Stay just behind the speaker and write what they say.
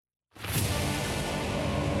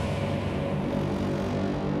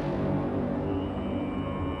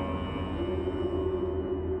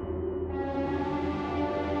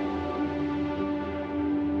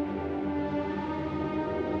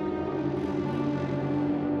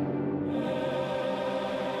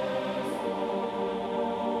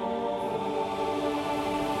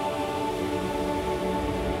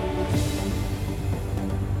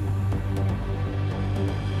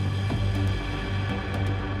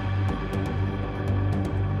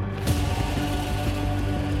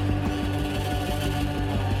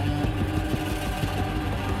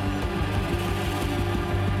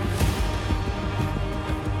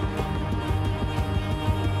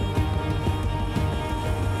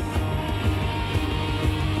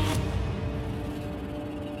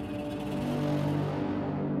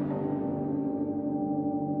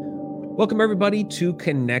Welcome, everybody, to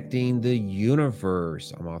Connecting the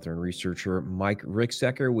Universe. I'm author and researcher Mike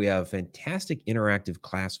Ricksecker. We have a fantastic interactive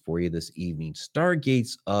class for you this evening,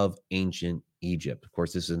 Stargates of Ancient Egypt. Of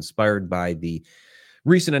course, this is inspired by the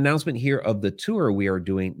recent announcement here of the tour we are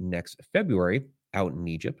doing next February out in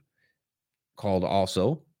Egypt, called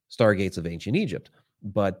also Stargates of Ancient Egypt.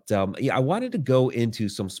 But I wanted to go into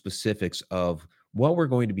some specifics of what we're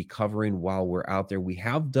going to be covering while we're out there. We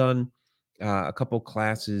have done a couple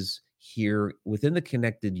classes here within the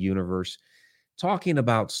Connected Universe talking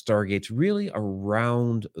about stargates really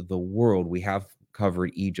around the world. We have covered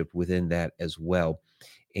Egypt within that as well.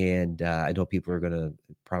 And I know people are going to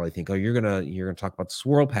probably think, oh, you're gonna talk about the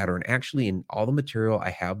swirl pattern. Actually, in all the material I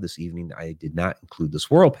have this evening, I did not include the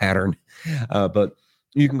swirl pattern, but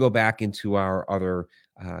you can go back into our other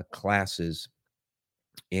classes.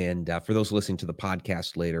 And for those listening to the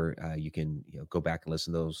podcast later, you can go back and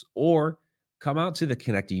listen to those, or come out to the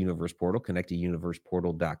Connected Universe portal,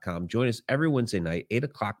 connecteduniverseportal.com. Join us every Wednesday night, 8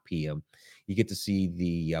 o'clock p.m. You get to see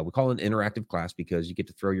we call it an interactive class because you get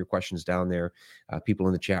to throw your questions down there. People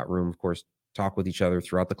in the chat room, of course, talk with each other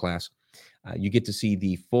throughout the class. You get to see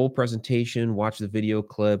the full presentation, watch the video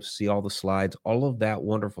clips, see all the slides, all of that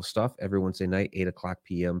wonderful stuff every Wednesday night, 8 o'clock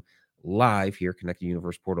p.m. live here,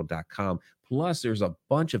 connecteduniverseportal.com. Plus, there's a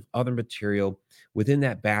bunch of other material within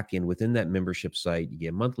that backend, within that membership site. You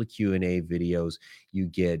get monthly Q&A videos. You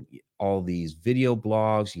get all these video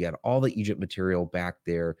blogs. You got all the Egypt material back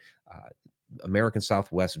there, American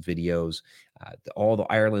Southwest videos, all the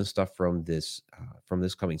Ireland stuff from this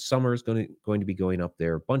coming summer is going to be going up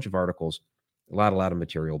there. A bunch of articles, a lot of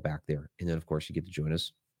material back there. And then, of course, you get to join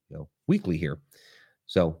us weekly here.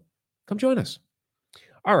 So come join us.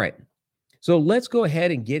 All right. So let's go ahead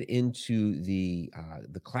and get into the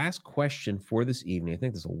class question for this evening. I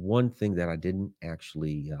think there's one thing that I didn't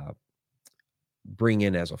actually bring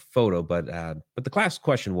in as a photo, but the class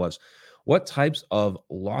question was, what types of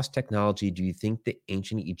lost technology do you think the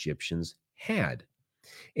ancient Egyptians had?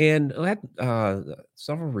 And I had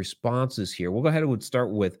several responses here. We'll go ahead and start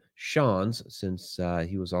with Sean's, since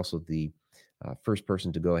he was also the first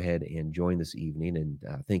person to go ahead and join this evening. And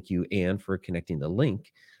thank you, Anne, for connecting the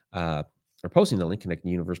link. Or posting the link,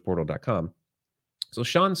 connecteduniverseportal.com. So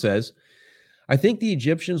Sean says, I think the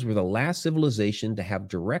Egyptians were the last civilization to have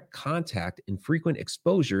direct contact and frequent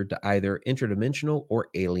exposure to either interdimensional or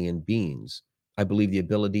alien beings. I believe the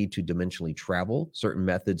ability to dimensionally travel, certain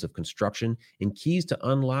methods of construction, and keys to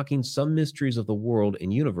unlocking some mysteries of the world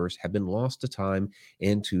and universe have been lost to time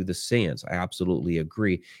and to the sands. I absolutely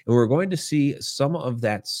agree. And we're going to see some of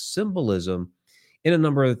that symbolism in a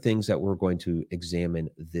number of the things that we're going to examine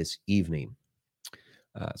this evening.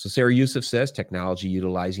 So Sarah Youssef says, technology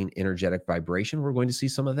utilizing energetic vibration. We're going to see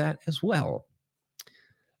some of that as well.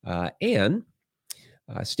 Anne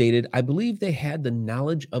stated, I believe they had the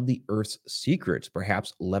knowledge of the Earth's secrets,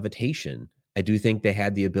 perhaps levitation. I do think they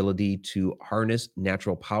had the ability to harness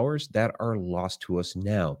natural powers that are lost to us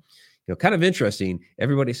now. Kind of interesting.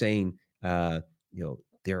 Everybody saying,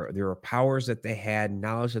 there are powers that they had,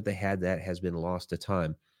 knowledge that they had that has been lost to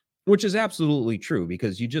time, which is absolutely true,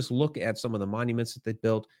 because you just look at some of the monuments that they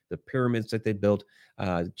built, the pyramids that they built,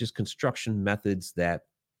 just construction methods that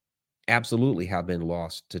absolutely have been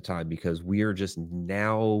lost to time, because we are just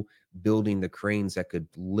now building the cranes that could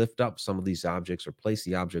lift up some of these objects or place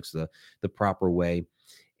the objects the proper way.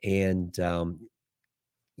 And,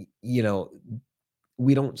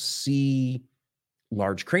 we don't see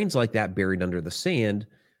large cranes like that buried under the sand.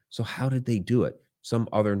 So how did they do it? Some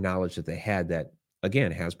other knowledge that they had that,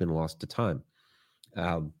 again, has been lost to time.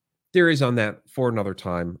 Theories on that for another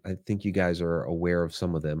time. I think you guys are aware of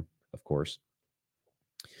some of them, of course.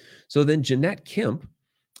 So then Jeanette Kemp,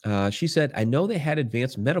 she said, I know they had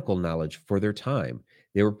advanced medical knowledge for their time.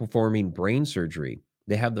 They were performing brain surgery.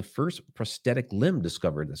 They have the first prosthetic limb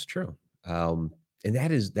discovered. That's true. And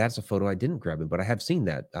that's a photo I didn't grab it, but I have seen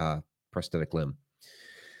that prosthetic limb.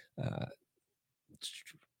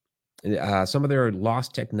 Some of their other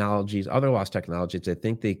lost technologies I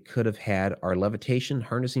think they could have had are levitation,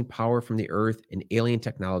 harnessing power from the earth, and alien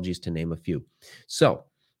technologies, to name a few. So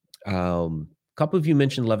a couple of you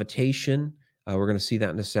mentioned levitation. We're going to see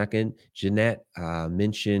that in a second. Jeanette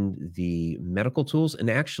mentioned the medical tools,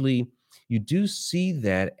 and actually you do see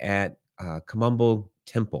that at Kamumbo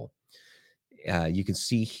Temple. You can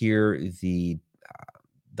see here the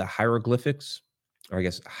hieroglyphics, or I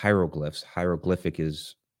guess hieroglyphs. Hieroglyphic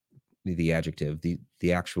is the adjective.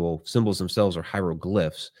 The actual symbols themselves are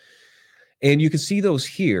hieroglyphs. And you can see those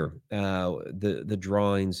here, the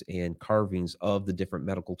drawings and carvings of the different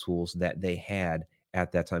medical tools that they had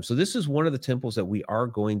at that time. So this is one of the temples that we are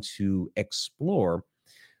going to explore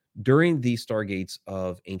during the Stargates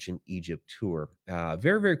of Ancient Egypt tour.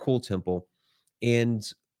 Very, very cool temple. And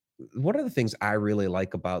one of the things I really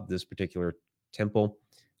like about this particular temple,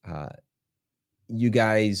 uh, you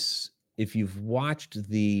guys, if you've watched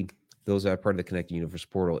those that are part of the Connected Universe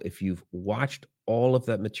portal, if you've watched all of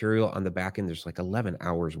that material on the back end, there's like 11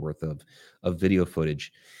 hours worth of video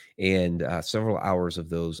footage, and several hours of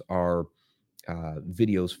those are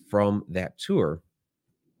videos from that tour.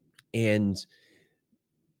 And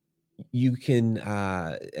you can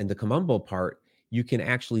and the Kamumbo part, you can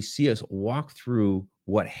actually see us walk through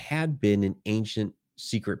what had been an ancient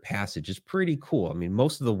secret passage. It's pretty cool. I mean,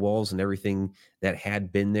 most of the walls and everything that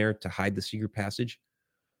had been there to hide the secret passage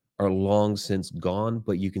are long since gone,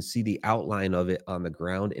 but you can see the outline of it on the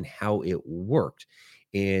ground and how it worked.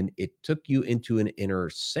 And it took you into an inner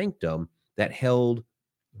sanctum that held,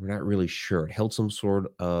 we're not really sure, it held some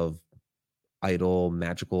sort of idol,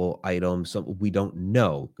 magical item, some we don't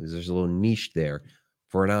know because there's a little niche there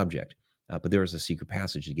for an object. But there was a secret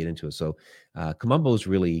passage to get into it. So Kamumbo is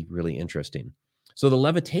really, really interesting. So the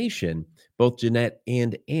levitation, both Jeanette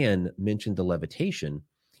and Anne mentioned the levitation,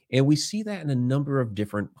 and we see that in a number of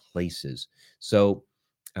different places. So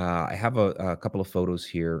I have a couple of photos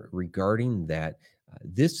here regarding that.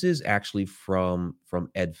 This is actually from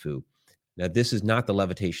Edfu. Now, this is not the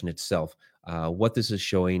levitation itself. What this is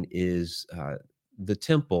showing is the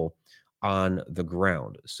temple on the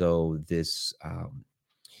ground. So this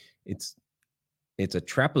it's it's a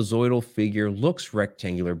trapezoidal figure, looks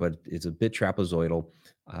rectangular, but it's a bit trapezoidal.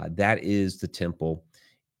 That is the temple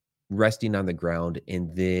resting on the ground,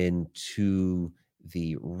 and then to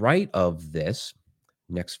the right of this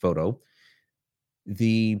next photo,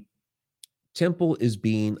 the temple is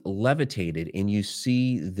being levitated, and you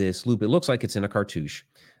see this loop. It looks like it's in a cartouche,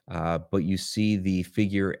 but you see the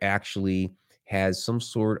figure actually has some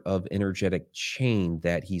sort of energetic chain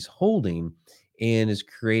that he's holding and is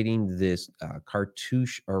creating this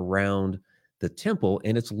cartouche around the temple,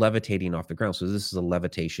 and it's levitating off the ground. So this is a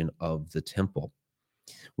levitation of the temple.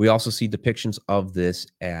 We also see depictions of this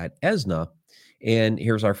at Esna, and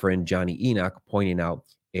here's our friend Johnny Enoch pointing out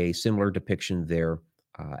a similar depiction there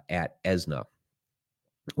at Esna,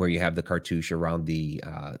 where you have the cartouche around the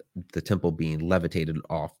temple being levitated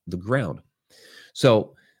off the ground.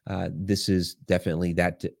 So this is definitely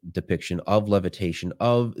that depiction of levitation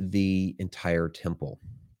of the entire temple.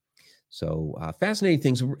 So fascinating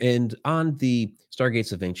things. And on the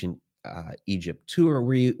Stargates of Ancient Egypt tour,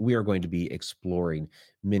 we are going to be exploring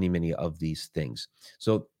many of these things.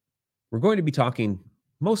 So we're going to be talking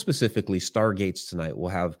most specifically Stargates tonight. We'll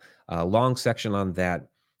have a long section on that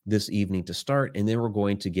this evening to start, and then we're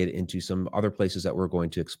going to get into some other places that we're going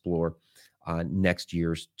to explore on next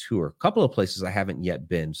year's tour. A couple of places I haven't yet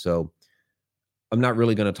been, so I'm not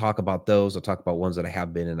really going to talk about those. I'll talk about ones that I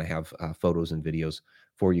have been, and I have photos and videos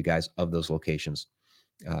for you guys of those locations.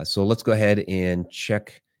 So let's go ahead and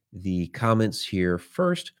check the comments here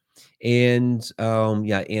first. And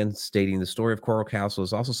yeah, and stating the story of Coral Castle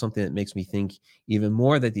is also something that makes me think even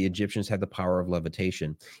more that the Egyptians had the power of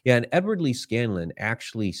levitation. Yeah, and Edward Lee Scanlon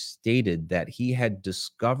actually stated that he had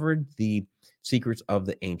discovered the secrets of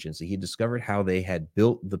the ancients. He discovered how they had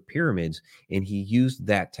built the pyramids, and he used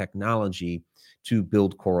that technology to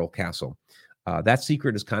build Coral Castle. That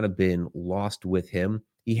secret has kind of been lost with him.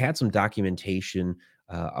 He had some documentation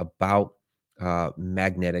about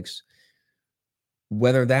magnetics.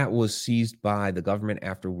 Whether that was seized by the government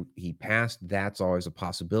after he passed, that's always a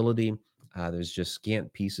possibility. There's just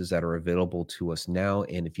scant pieces that are available to us now.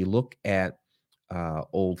 And if you look at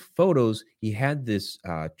old photos, he had this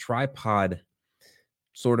tripod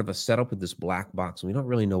sort of a setup with this black box. We don't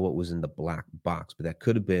really know what was in the black box, but that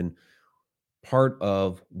could have been part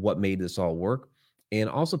of what made this all work. And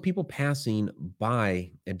also people passing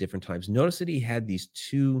by at different times. Notice that he had these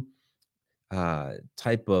two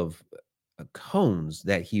type of cones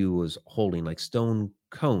that he was holding, like stone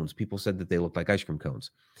cones. People said that they looked like ice cream cones.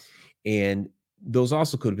 And those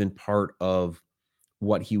also could have been part of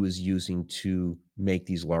what he was using to make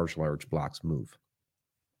these large blocks move.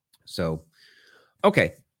 So,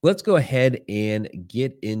 okay, let's go ahead and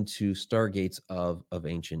get into Stargates of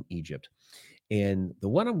Ancient Egypt. And the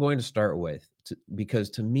one I'm going to start with, because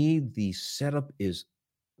to me, the setup is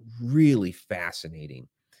really fascinating.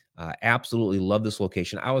 Absolutely love this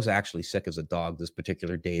location. I was actually sick as a dog this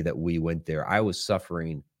particular day that we went there. I was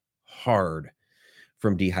suffering hard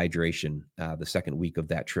from dehydration the second week of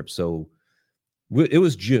that trip. So it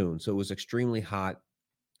was June, so it was extremely hot.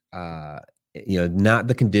 Not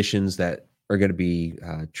the conditions that are going to be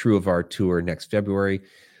true of our tour next February.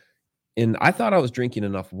 And I thought I was drinking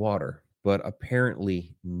enough water, but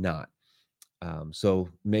apparently not. So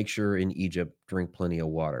make sure in Egypt, drink plenty of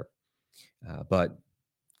water. But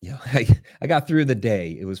yeah, I got through the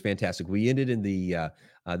day. It was fantastic. We ended in the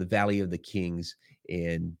Valley of the Kings,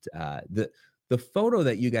 and the photo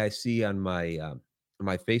that you guys see on my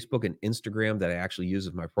Facebook and Instagram that I actually use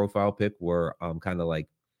as my profile pic, where I'm kind of like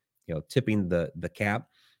tipping the cap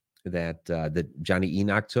that Johnny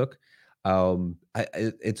Enoch took.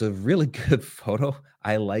 It's a really good photo.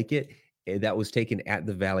 I like it. That was taken at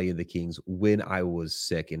the Valley of the Kings when I was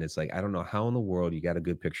sick, and it's like I don't know how in the world you got a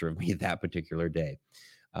good picture of me that particular day.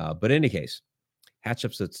 But in any case,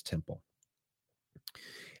 Hatshepsut's temple.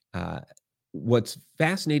 Uh, what's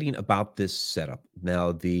fascinating about this setup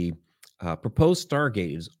now, the proposed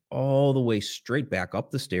Stargate is all the way straight back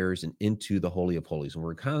up the stairs and into the Holy of Holies, and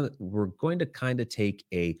we're going to kind of take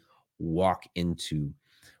a walk into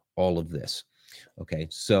all of this. Okay,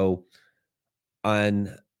 so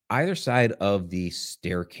on either side of the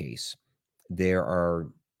staircase, there are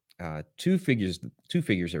two figures.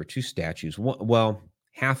 There are two statues. Well,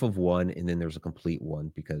 half of one, and then there's a complete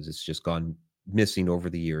one because it's just gone missing over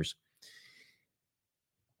the years.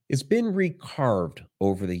 It's been recarved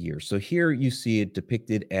over the years. So here you see it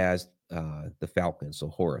depicted as the falcon, so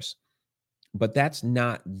Horus. But that's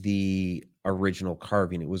not the original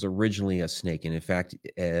carving. It was originally a snake. And in fact,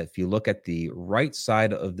 if you look at the right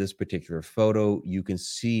side of this particular photo, you can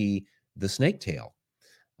see the snake tail.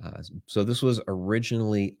 So this was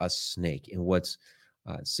originally a snake. And what's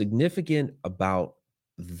significant about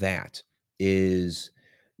that is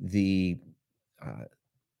the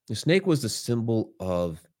snake was the symbol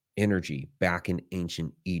of energy back in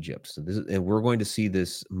ancient Egypt. So and we're going to see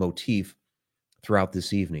this motif throughout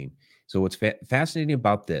this evening. So what's fascinating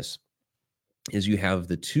about this is you have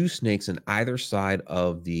the two snakes on either side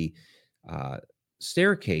of the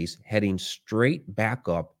staircase heading straight back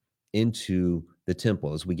up into the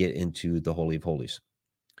temple as we get into the Holy of Holies.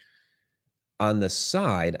 On the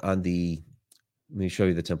side, let me show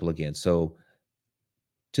you the temple again. So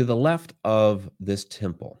to the left of this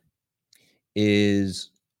temple is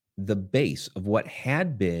the base of what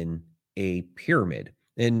had been a pyramid.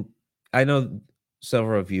 And I know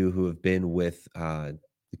several of you who have been with the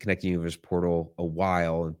Connecting Universe portal a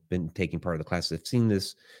while and been taking part of the classes have seen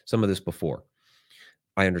some of this before.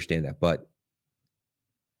 I understand that, but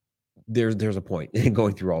there's a point in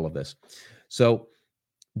going through all of this. So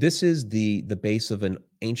this is the base of an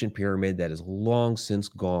ancient pyramid that is long since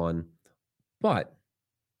gone. But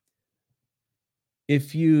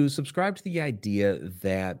if you subscribe to the idea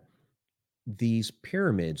that these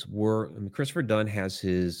pyramids Christopher Dunn has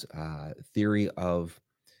his theory of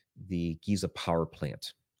the Giza power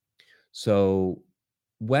plant. So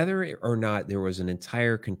whether or not there was an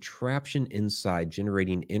entire contraption inside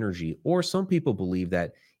generating energy, or some people believe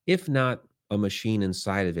that if not a machine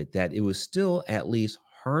inside of it, that it was still at least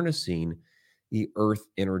harnessing the earth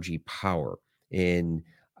energy power and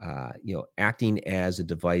acting as a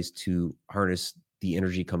device to harness the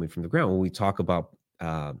energy coming from the ground. When we talk about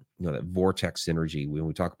that vortex energy, when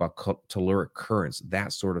we talk about telluric currents,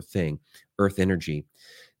 that sort of thing, earth energy,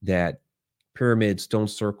 that pyramids, stone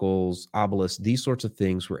circles, obelisks, these sorts of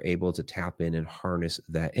things were able to tap in and harness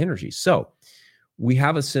that energy. So we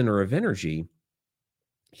have a center of energy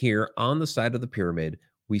here on the side of the pyramid.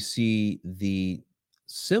 We see the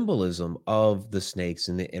symbolism of the snakes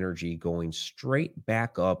and the energy going straight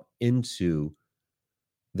back up into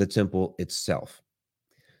the temple itself.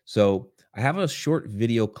 So I have a short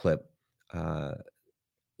video clip.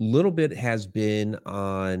 Little bit has been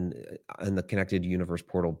on the Connected Universe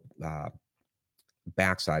portal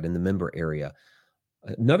backside in the member area.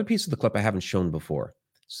 Another piece of the clip I haven't shown before.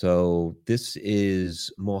 So this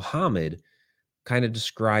is Mohammed kind of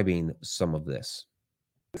describing some of this.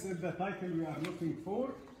 This is the title we are looking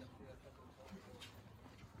for.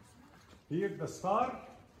 Here the star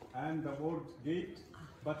and the word gate.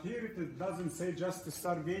 But here it doesn't say just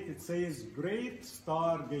Stargate, it says Great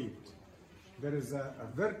Stargate. There is a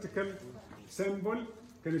vertical symbol.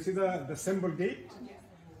 Can you see the symbol gate?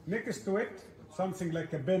 Next to it, something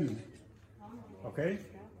like a bin. Okay?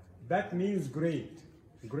 That means great.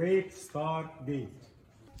 Great Stargate.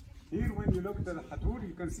 Here when you look at the Hathor,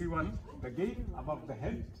 you can see the gate above the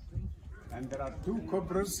head. And there are two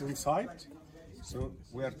cobras inside. So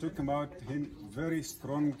we are talking about him very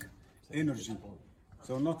strong energy.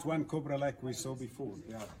 So not one cobra like we saw before,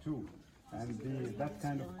 there are two. And that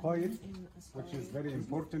kind of coil, which is very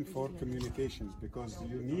important for communications, because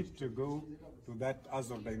you need to go to that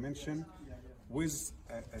other dimension with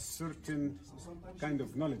a certain kind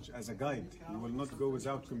of knowledge as a guide. You will not go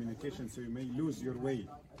without communication, so you may lose your way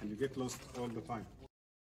and you get lost all the time.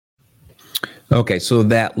 Okay, so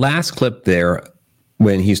that last clip there,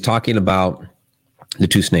 when he's talking about the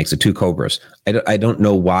two snakes, the two cobras, I don't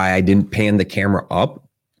know why I didn't pan the camera up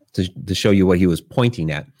to show you what he was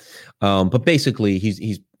pointing at, but basically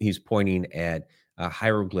he's pointing at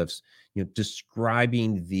hieroglyphs,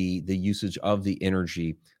 describing the usage of the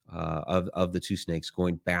energy of the two snakes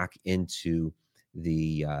going back into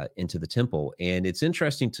the temple. And it's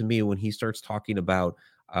interesting to me when he starts talking about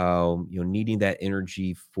needing that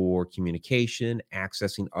energy for communication,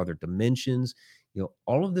 accessing other dimensions,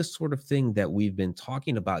 all of this sort of thing that we've been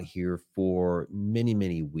talking about here for many,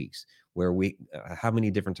 many weeks, where how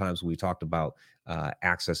many different times we talked about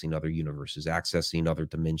accessing other universes, accessing other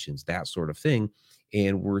dimensions, that sort of thing.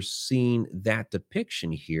 And we're seeing that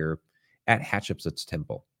depiction here at Hatshepsut's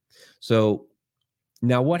temple. So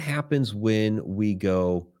now what happens when we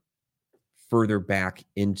go further back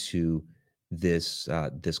into this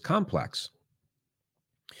this complex?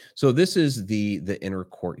 So this is the inner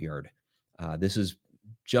courtyard. This is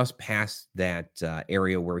just past that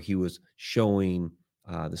area where he was showing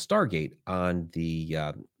the Stargate on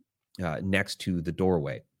the next to the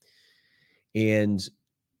doorway. And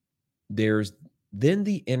there's then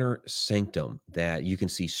the inner sanctum that you can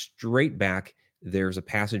see straight back. There's a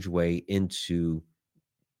passageway into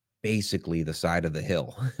basically the side of the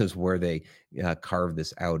hill is where they carved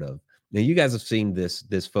this out of. Now you guys have seen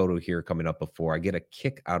this photo here coming up before. I get a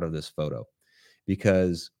kick out of this photo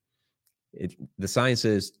because the sign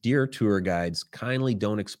says, "Dear tour guides, kindly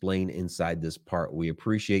don't explain inside this part. We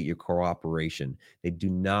appreciate your cooperation." They do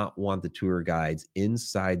not want the tour guides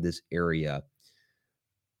inside this area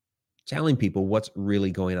telling people what's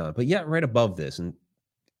really going on. But yet right above this and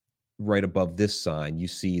right above this sign, you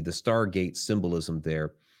see the Stargate symbolism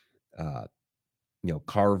there,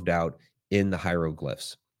 carved out in the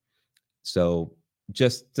hieroglyphs. So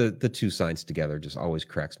just the two signs together just always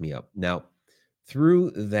cracks me up. Now,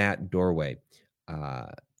 through that doorway,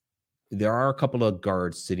 there are a couple of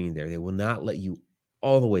guards sitting there. They will not let you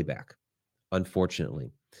all the way back,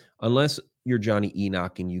 unfortunately, unless you're Johnny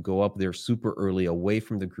Enoch and you go up there super early away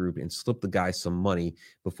from the group and slip the guy some money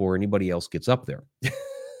before anybody else gets up there,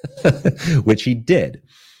 which he did.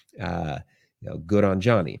 Good on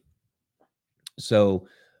Johnny. So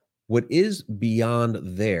what is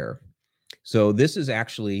beyond there? So this is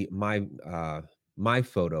actually my my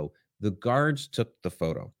photo. The guards took the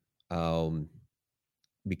photo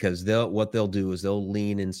because what they'll do is they'll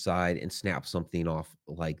lean inside and snap something off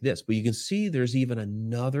like this. But you can see there's even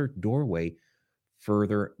another doorway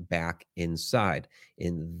further back inside.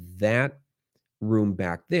 And that room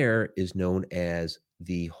back there is known as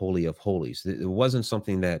the Holy of Holies. It wasn't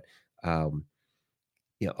something that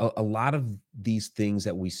a lot of these things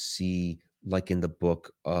that we see, like in the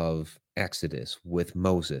book of Exodus with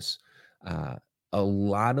Moses, a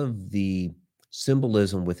lot of the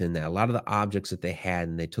symbolism within that, a lot of the objects that they had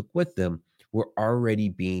and they took with them were already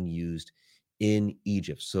being used in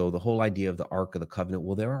Egypt. So the whole idea of the Ark of the Covenant,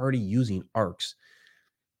 well, they're already using arks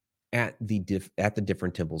at the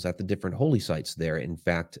different temples, at the different holy sites there. In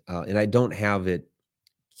fact, and I don't have it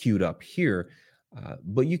queued up here,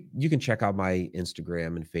 but you can check out my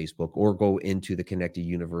Instagram and Facebook or go into the Connected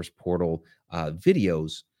Universe portal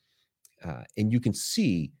videos, and you can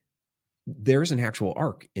see there's an actual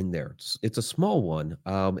ark in there. It's a small one,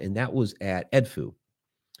 and that was at Edfu.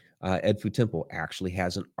 Edfu Temple actually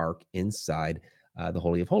has an ark inside the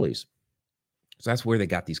Holy of Holies. So that's where they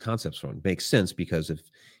got these concepts from. It makes sense because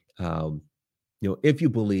if you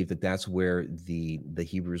believe that that's where the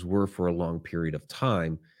Hebrews were for a long period of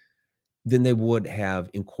time, then they would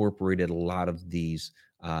have incorporated a lot of these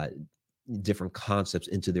different concepts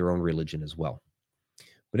into their own religion as well.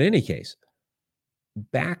 But in any case,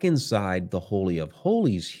 back inside the Holy of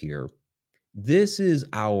Holies here, this is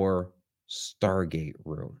our Stargate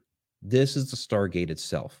room. This is the Stargate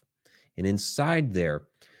itself. And inside there,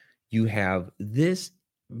 you have this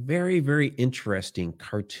very, very interesting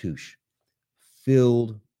cartouche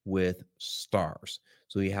filled with stars.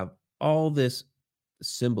 So you have all this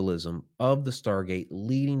symbolism of the Stargate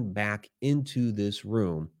leading back into this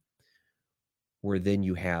room, where then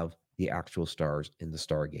you have the actual stars in the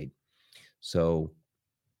Stargate. So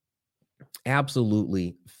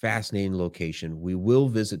absolutely fascinating location. We will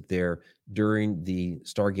visit there during the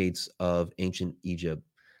Stargates of Ancient Egypt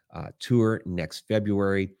tour next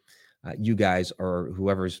February. You guys, or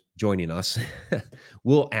whoever's joining us,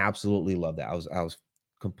 will absolutely love that. I was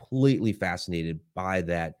completely fascinated by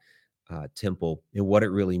that temple and what it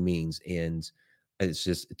really means. And It's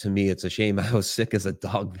just, to me, it's a shame I was sick as a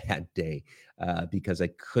dog that day, because I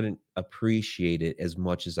couldn't appreciate it as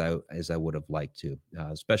much as I would have liked to.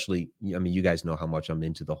 Especially, I mean, you guys know how much I'm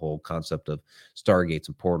into the whole concept of stargates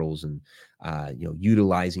and portals, and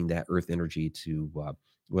utilizing that Earth energy to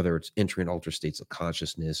whether it's entering altered states of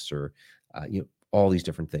consciousness, or all these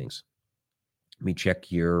different things. Let me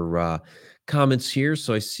check your comments here.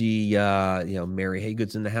 So I see, Mary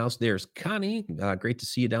Haygood's in the house. There's Connie. Great to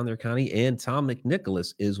see you down there, Connie. And Tom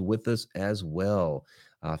McNicholas is with us as well.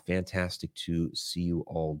 Fantastic to see you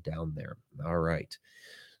all down there. All right.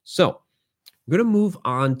 So we're going to move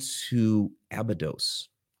on to Abydos,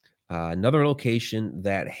 another location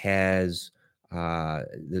that has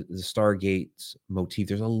the Stargate motif.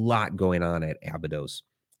 There's a lot going on at Abydos.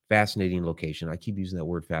 Fascinating location. I keep using that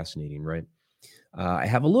word fascinating, right? I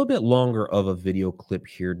have a little bit longer of a video clip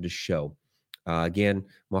here to show. Again,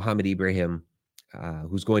 Mohammed Ibrahim,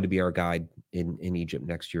 who's going to be our guide in Egypt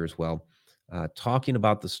next year as well, talking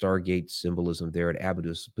about the Stargate symbolism there at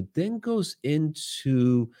Abydos, but then goes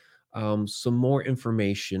into some more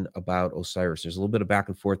information about Osiris. There's a little bit of back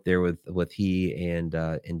and forth there with he and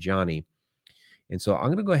Johnny. And so I'm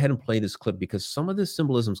going to go ahead and play this clip, because some of this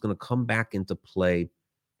symbolism is going to come back into play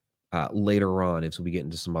later on as we get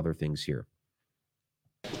into some other things here.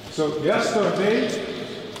 So yesterday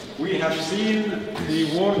we have seen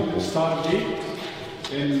the word Stargate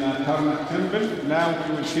in Karnak Temple. Now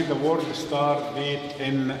we will see the word Stargate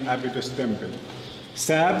in Abydos Temple.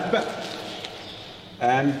 Sab,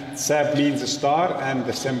 and Sab means star, and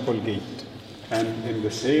the symbol gate. And in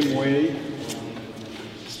the same way,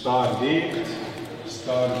 Stargate,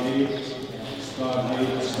 Stargate,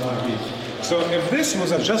 Stargate, Stargate. So if this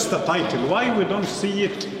was just a title, why we don't see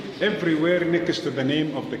it everywhere next to the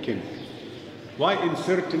name of the king? Why in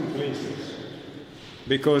certain places?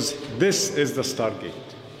 Because this is the Stargate,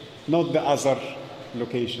 not the other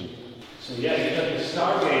location. So yeah, you have the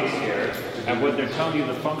Stargates here, and what they're telling you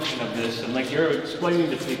the function of this, and like you're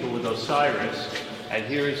explaining to people with Osiris, and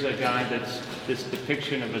here's a guy that's this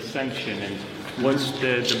depiction of ascension, and what's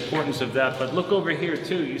the importance of that. But look over here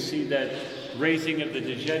too, you see that raising of the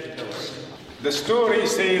Djed pillar. The story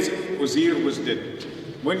says Uzair was dead.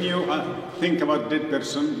 When you think about dead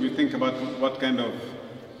person, you think about what kind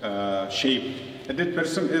of shape. A dead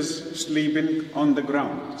person is sleeping on the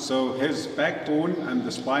ground. So his backbone and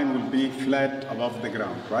the spine will be flat above the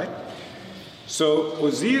ground, right? So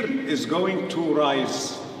Uzair is going to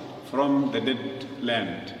rise from the dead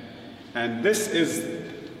land. And this is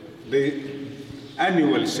the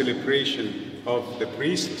annual celebration of the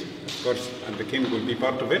priest, of course, and the king will be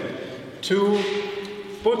part of it, to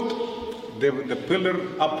put the pillar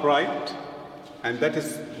upright, and that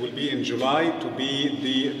will be in July, to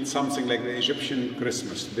be something like the Egyptian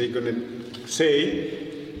Christmas. They're going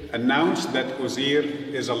to announce that Uzair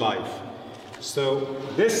is alive. So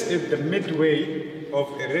this is the midway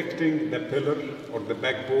of erecting the pillar or the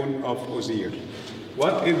backbone of Uzair.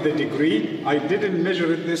 What is the degree? I didn't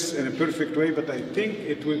measure this in a perfect way, but I think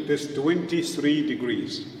it is 23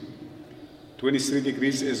 degrees. 23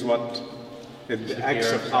 degrees is what? The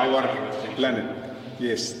axis of our planet.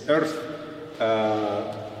 Yes, Earth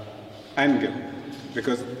angle,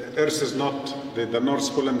 because Earth is not, the North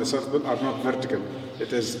Pole and the South Pole are not vertical.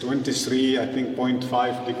 It is 23, I think,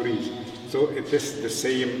 0.5 degrees. So it is the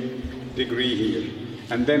same degree here.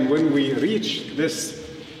 And then when we reach this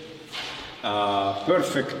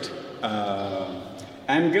perfect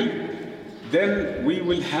angle, then we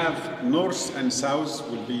will have north and south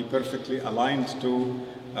will be perfectly aligned to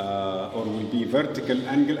or will be vertical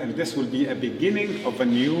angle, and this will be a beginning of a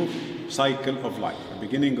new cycle of life, a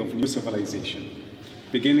beginning of new civilization,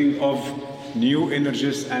 beginning of new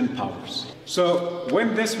energies and powers. So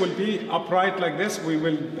when this will be upright like this, we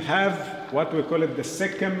will have what we call it the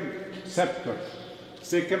Sekhem scepter.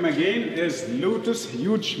 Sekhem again is lotus,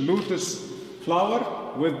 huge lotus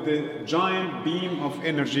flower with the giant beam of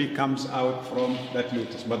energy comes out from that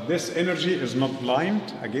lotus. But this energy is not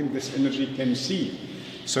blind. Again, this energy can see.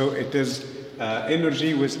 So it is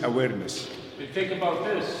energy with awareness. Think about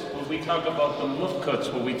this, when we talk about the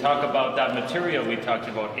mufkuts, when we talk about that material we talked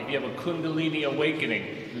about, if you have a Kundalini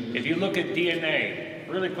awakening, if you look at DNA,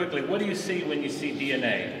 really quickly, what do you see when you see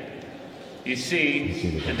DNA? You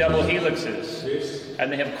see the double helixes,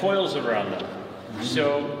 and they have coils around them.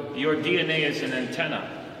 So your DNA is an antenna.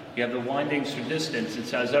 You have the windings for distance. It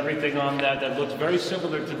has everything on that looks very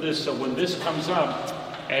similar to this. So when this comes up,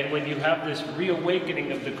 and when you have this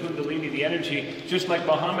reawakening of the Kundalini, the energy, just like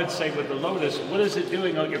Muhammad said with the lotus, what is it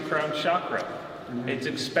doing on your crown chakra? It's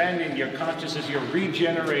expanding your consciousness, you're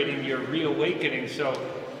regenerating, you're reawakening. So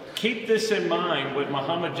keep this in mind, what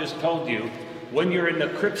Muhammad just told you. When you're in the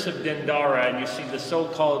crypts of Dendara and you see the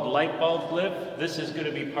so-called light bulb glyph, this is going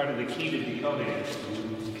to be part of the key to decoding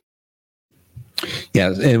it.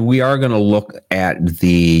 Yes, and we are going to look at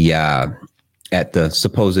the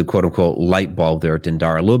supposed quote unquote light bulb there at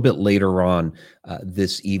Dendara a little bit later on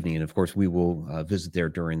this evening, and of course we will visit there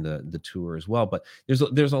during the tour as well. But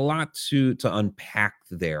there's a lot to unpack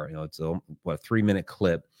there. You know, it's a 3-minute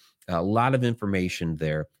clip, a lot of information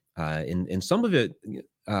there, and some of it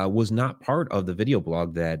was not part of the video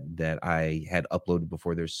blog that I had uploaded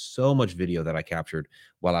before. There's so much video that I captured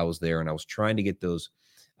while I was there, and I was trying to get those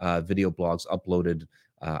video blogs uploaded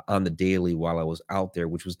on the daily while I was out there,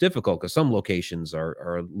 which was difficult because some locations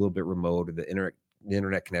are a little bit remote, or the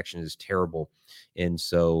internet connection is terrible, and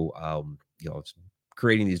so you know, it's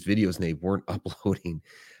creating these videos and they weren't uploading.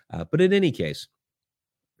 But in any case,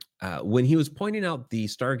 when he was pointing out the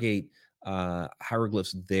Stargate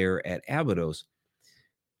hieroglyphs there at Abydos,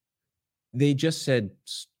 they just said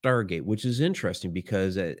Stargate, which is interesting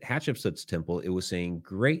because at Hatshepsut's temple, it was saying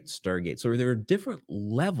Great Stargate. So there are different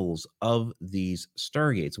levels of these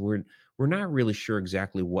Stargates. We're not really sure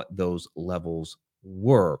exactly what those levels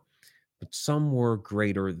were, but some were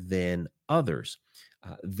greater than others.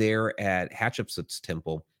 There at Hatshepsut's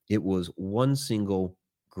temple, it was one single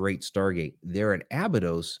Great Stargate. There at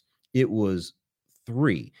Abydos, it was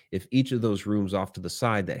 3. If each of those rooms off to the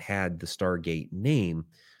side that had the Stargate name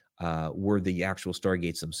were the actual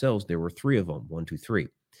Stargates themselves, there were 3 of them, 1, 2, 3.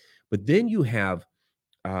 But then you have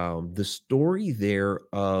the story there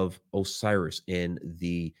of Osiris and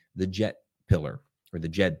the Jet pillar, or the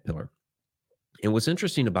Jed pillar. And what's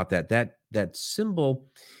interesting about that symbol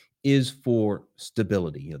is for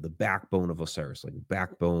stability, you know, the backbone of Osiris, like the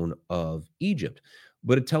backbone of Egypt.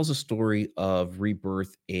 But it tells a story of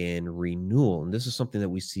rebirth and renewal. And this is something that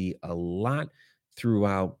we see a lot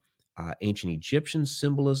throughout ancient Egyptian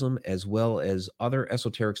symbolism, as well as other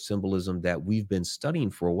esoteric symbolism that we've been studying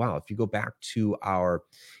for a while. If you go back to our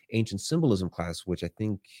ancient symbolism class, which I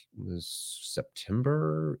think was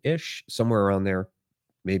September-ish, somewhere around there,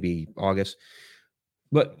 maybe August.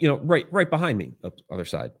 But you know, right behind me, other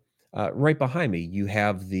side, right behind me, you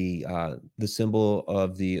have the symbol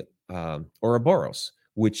of the Ouroboros,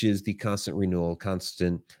 which is the constant renewal,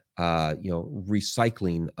 constant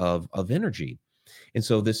recycling of energy. And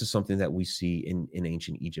so this is something that we see in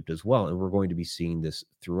ancient Egypt as well, and we're going to be seeing this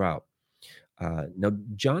throughout. Now,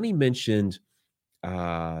 Johnny mentioned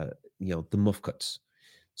the Mufkuts.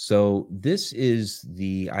 So this is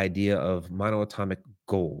the idea of monoatomic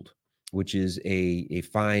gold, which is a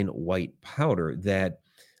fine white powder that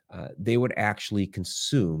they would actually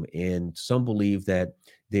consume. And some believe that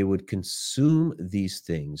they would consume these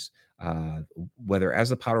things, whether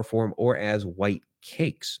as a powder form or as white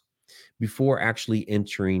cakes, before actually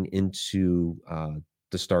entering into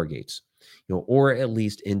the Stargates, or at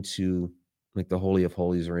least into like the Holy of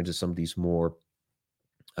Holies, or into some of these more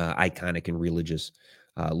iconic and religious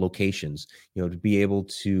locations, to be able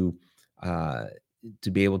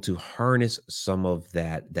to harness some of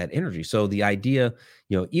that energy. So the idea,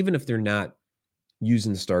 even if they're not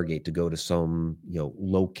using the Stargate to go to some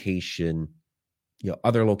location,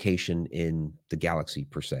 other location in the galaxy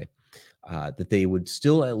per se, that they would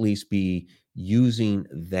still at least be using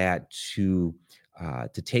that to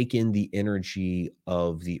take in the energy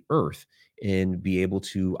of the earth and be able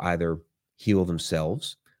to either heal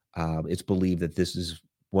themselves. It's believed that this is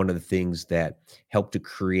one of the things that helped to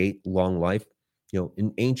create long life.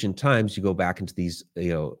 In ancient times, you go back into these,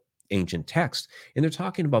 ancient texts, and they're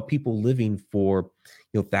talking about people living for,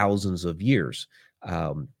 thousands of years.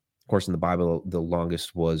 Of course, in the Bible, the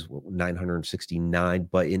longest was 969,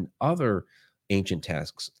 but in other ancient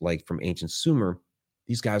texts, like from ancient Sumer,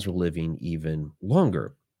 these guys were living even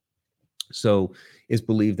longer. So it's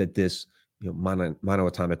believed that this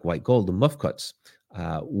monoatomic white gold, the Mufkuts,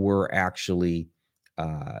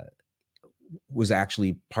 was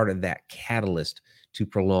actually part of that catalyst to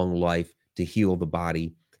prolong life, to heal the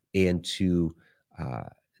body, and to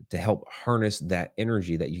help harness that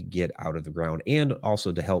energy that you get out of the ground, and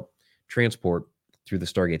also to help transport through the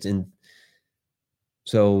Stargates. And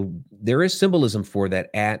so there is symbolism for that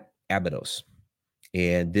at Abydos,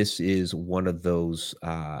 and this is one of those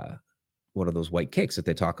white cakes that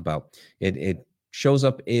they talk about. It shows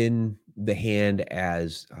up in the hand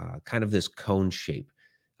as kind of this cone shape,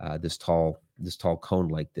 this tall cone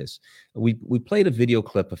like this. We played a video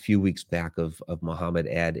clip a few weeks back of Muhammad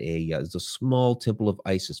at a small temple of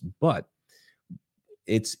Isis, but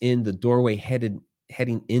it's in the doorway heading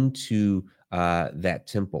into that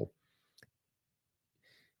temple,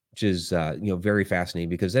 which is very fascinating,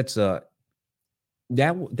 because that's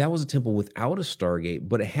that was a temple without a Stargate,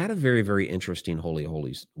 but it had a very, very interesting Holy of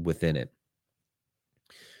Holies within it.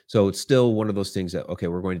 So it's still one of those things that, okay,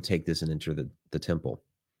 we're going to take this and enter the temple.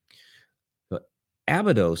 But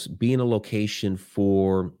Abydos being a location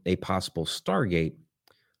for a possible Stargate,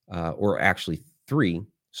 or actually 3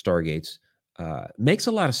 Stargates, makes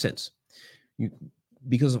a lot of sense.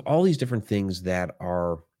 Because of all these different things that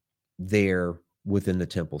are there within the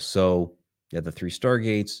temple. So you have the 3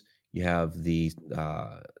 Stargates, you have the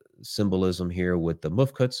symbolism here with the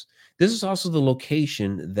Mufkuts. This is also the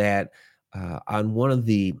location that on one of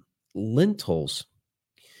the lintels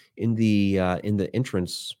in the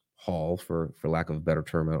entrance hall, for lack of a better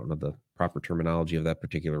term, I don't know the proper terminology of that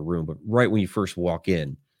particular room, but right when you first walk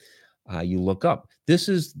in, you look up. This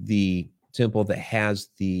is the temple that has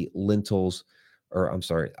the lintels, or I'm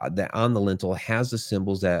sorry, that on the lintel has the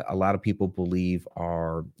symbols that a lot of people believe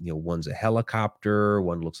are, one's a helicopter,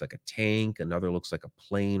 one looks like a tank, another looks like a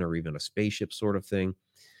plane or even a spaceship sort of thing.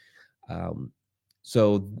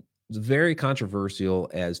 So it's very controversial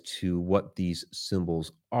as to what these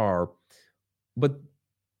symbols are, but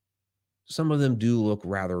some of them do look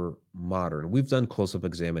rather modern. We've done close-up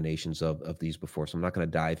examinations of these before, so I'm not going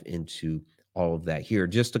to dive into all of that here.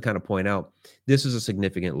 Just to kind of point out, this is a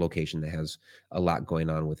significant location that has a lot going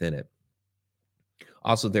on within it.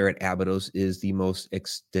 Also there at Abydos is the most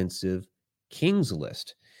extensive king's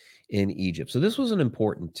list in Egypt. So this was an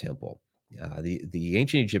important temple. The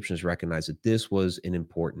ancient Egyptians recognized that this was an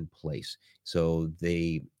important place. So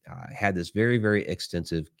they had this very, very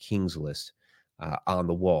extensive king's list on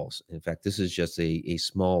the walls. In fact, this is just a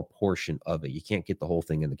small portion of it. You can't get the whole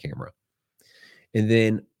thing in the camera. And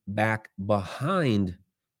then back behind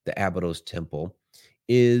the Abydos temple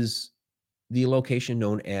is the location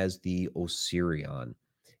known as the Osirion.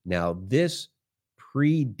 Now, this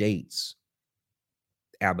predates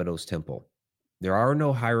Abydos temple. There are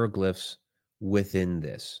no hieroglyphs within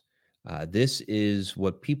this. This is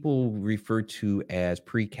what people refer to as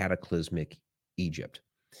pre-cataclysmic Egypt.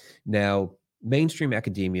 Now, mainstream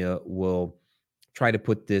academia will try to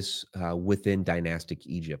put this within dynastic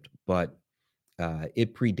Egypt, but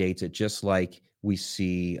it predates it, just like we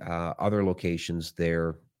see other locations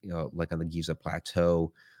there, like on the Giza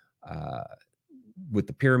Plateau, with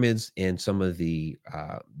the pyramids and some of the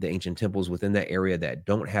ancient temples within that area that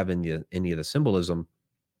don't have any of the symbolism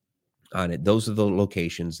on it. Those are the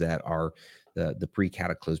locations that are the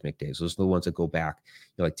pre-cataclysmic days. Those are the ones that go back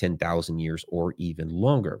like 10,000 years or even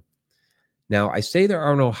longer. Now, I say there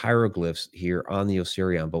are no hieroglyphs here on the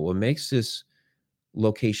Osirion, but what makes this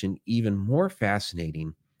location even more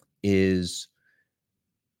fascinating is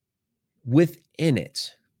within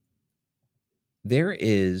it, there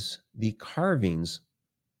is the carvings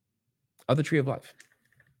of the Tree of Life.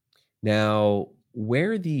 Now,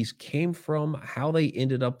 where these came from, how they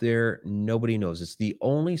ended up there, nobody knows. It's the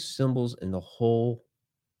only symbols in the whole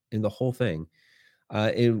thing.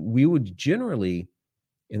 We would generally,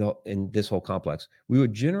 in this whole complex, we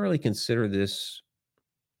would generally consider this,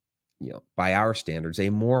 by our standards, a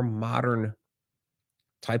more modern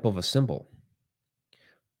type of a symbol.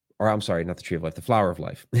 Or I'm sorry, not the Tree of Life, the Flower of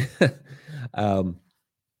Life.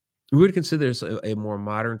 We would consider this a more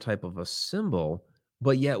modern type of a symbol,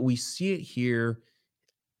 but yet we see it here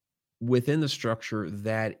within the structure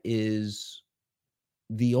that is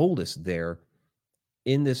the oldest there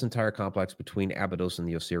in this entire complex between Abydos and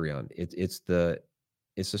the Osirion. It's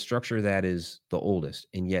the structure that is the oldest,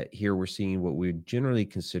 and yet here we're seeing what we would generally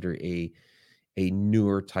consider a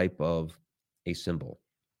newer type of a symbol,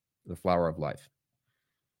 the Flower of Life.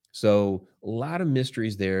 So a lot of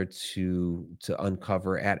mysteries there to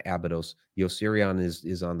uncover at Abydos. The Osirion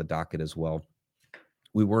is on the docket as well.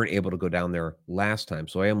 We weren't able to go down there last time,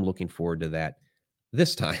 so I am looking forward to that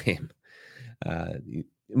this time.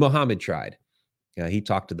 Mohammed tried. He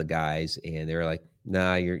talked to the guys, and they were like,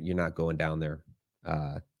 "Nah, you're not going down there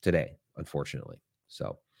today, unfortunately."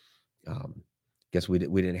 So, guess we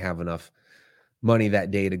didn't have enough money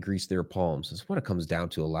that day to grease their palms. That's what it comes down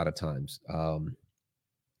to a lot of times.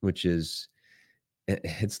 Which is,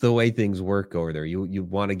 it's the way things work over there. You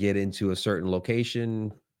want to get into a certain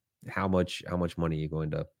location, how much money are you going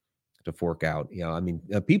to fork out? I mean,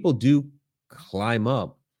 people do climb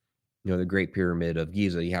up, the Great Pyramid of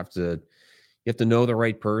Giza. You have to know the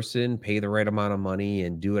right person, pay the right amount of money,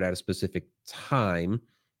 and do it at a specific time,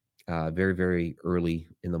 very, very early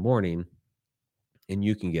in the morning, and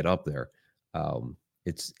you can get up there.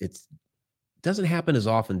 It's doesn't happen as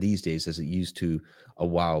often these days as it used to a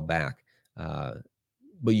while back,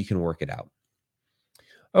 but you can work it out.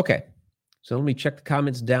 Okay, so let me check the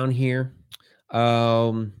comments down here.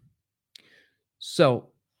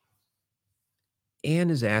 So Anne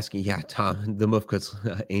is asking, yeah, Tom, the Mufkut's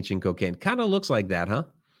ancient cocaine. Kind of looks like that, huh?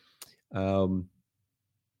 Um,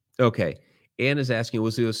 okay. Anne is asking,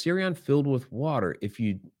 was the Osirion filled with water?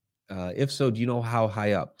 If so, do you know how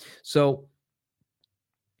high up? So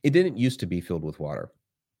it didn't used to be filled with water.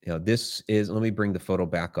 This is, let me bring the photo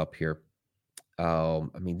back up here. I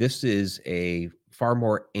mean, this is a far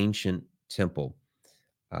more ancient temple.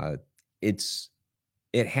 Uh, it's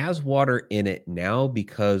it has water in it now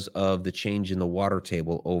because of the change in the water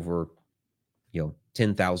table over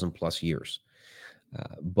 10,000 plus years.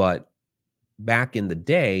 But back in the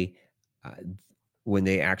day, uh, when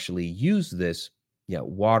they actually used this, yeah,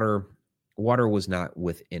 water was not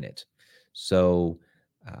within it. So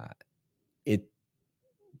uh, it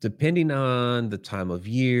depending on the time of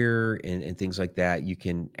year and things like that, you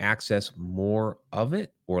can access more of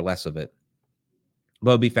it or less of it.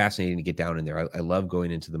 But it'd be fascinating to get down in there. I love going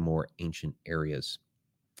into the more ancient areas.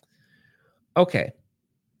 Okay,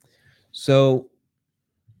 so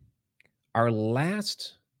our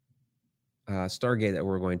last Stargate that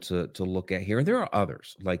we're going to look at here, and there are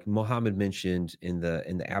others, like Mohammed mentioned in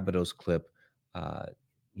the Abydos clip, uh,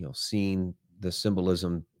 seeing the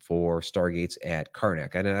symbolism for Stargates at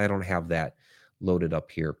Karnak. I don't have that loaded up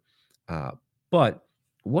here, uh, but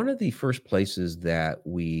one of the first places that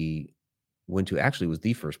we went to actually was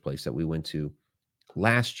the first place that we went to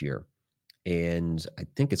last year, and I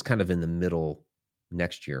think it's kind of in the middle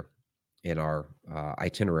next year in our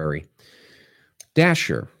itinerary.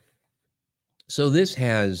 Dasher. So this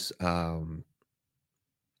has the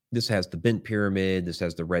bent pyramid. This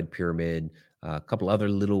has the red pyramid. A couple other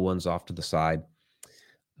little ones off to the side.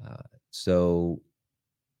 So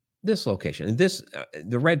this location, and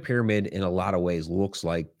the red pyramid, in a lot of ways looks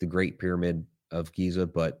like the Great Pyramid of Giza,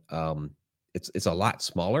 but it's a lot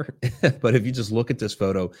smaller. But if you just look at this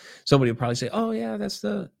photo, somebody would probably say, "Oh yeah,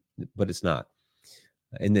 but it's not."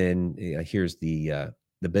 And then here's the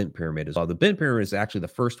bent pyramid as well. The bent pyramid is actually the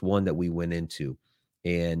first one that we went into,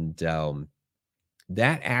 and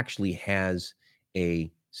that actually has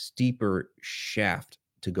a steeper shaft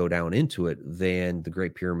to go down into it than the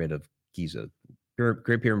Great Pyramid of Giza.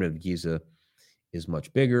 Great Pyramid of Giza is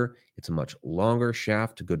much bigger. It's a much longer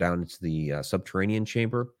shaft to go down into the subterranean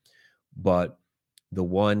chamber, but the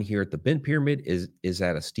one here at the bent pyramid is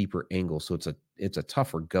at a steeper angle, so it's a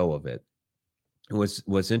tougher go of it. And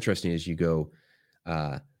what's interesting is you go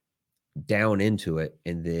uh, down into it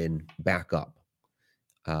and then back up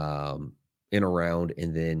and around,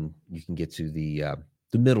 and then you can get to the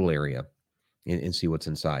middle area and see what's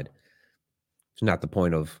inside. It's not the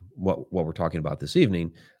point of what we're talking about this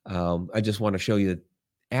evening. I just want to show you that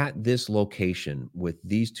at this location with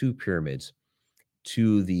these two pyramids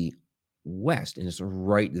to the west, and it's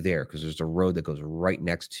right there because there's a road that goes right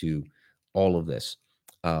next to all of this.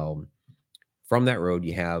 From that road,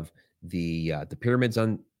 you have the pyramids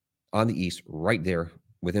on the east, right there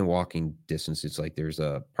within walking distance. It's like there's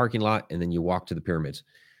a parking lot, and then you walk to the pyramids.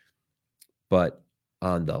 But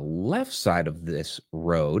on the left side of this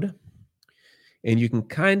road, and you can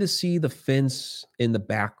kind of see the fence in the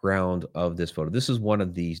background of this photo. This is one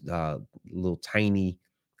of these little tiny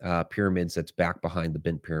pyramids that's back behind the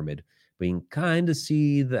bent pyramid. But you can kind of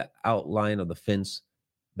see the outline of the fence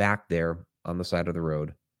back there on the side of the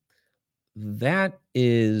road. That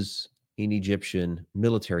is an Egyptian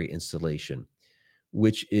military installation,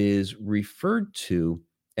 which is referred to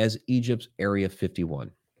as Egypt's Area 51.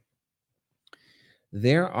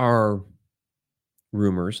 There are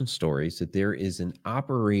rumors and stories that there is an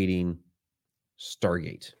operating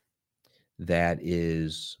Stargate that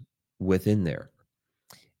is within there.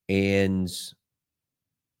 And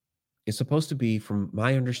it's supposed to be, from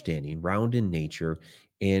my understanding, round in nature,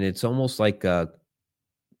 and it's almost like a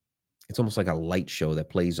light show that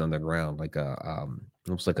plays on the ground, like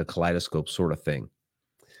almost like a kaleidoscope sort of thing.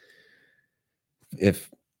 If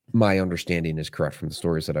my understanding is correct from the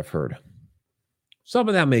stories that I've heard. Some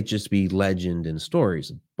of that may just be legend and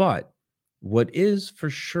stories, but what is for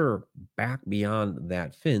sure back beyond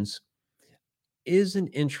that fence is an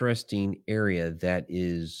interesting area that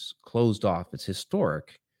is closed off. It's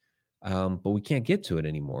historic, but we can't get to it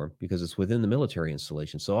anymore because it's within the military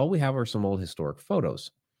installation. So all we have are some old historic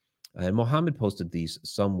photos. And Mohammed posted these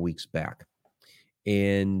some weeks back.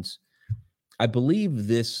 And I believe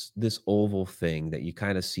this oval thing that you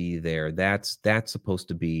kind of see there, that's supposed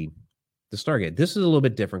to be the Stargate. This is a little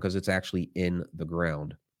bit different because it's actually in the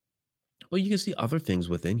ground. Well, you can see other things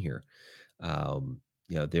within here.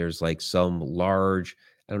 There's like some large,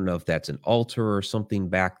 I don't know if that's an altar or something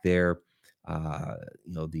back there.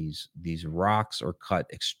 These rocks are cut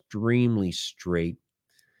extremely straight,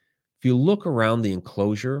 If you look around the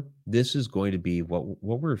enclosure, this is going to be what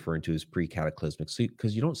we're referring to as pre-cataclysmic,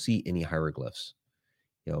 because you don't see any hieroglyphs.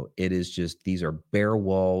 It is just, these are bare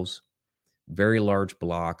walls, very large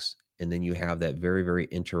blocks, and then you have that very, very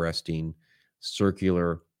interesting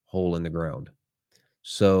circular hole in the ground.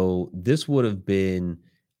 So this would have been,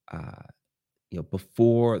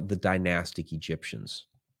 before the dynastic Egyptians.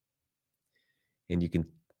 And you can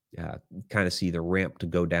kind of see the ramp to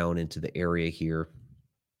go down into the area here.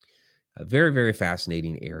 A very, very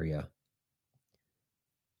fascinating area.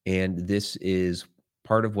 And this is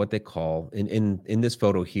part of what they call, in this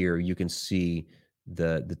photo here, you can see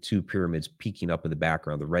the two pyramids peeking up in the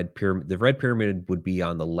background. The red pyramid would be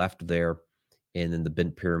on the left there, and then the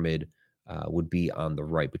bent pyramid would be on the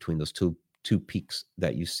right, between those two peaks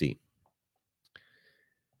that you see.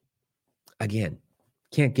 Again,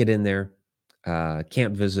 can't get in there,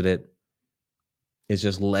 can't visit it. It's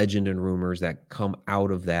just legend and rumors that come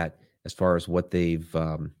out of that, as far as what they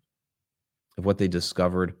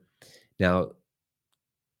discovered. Now,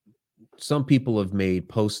 some people have made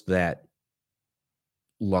posts that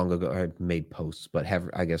long ago, have made posts, but have,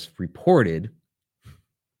 I guess, reported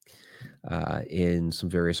in some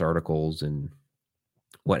various articles and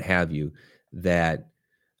what have you, that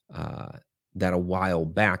a while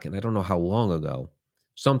back, and I don't know how long ago,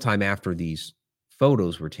 sometime after these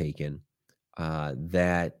photos were taken,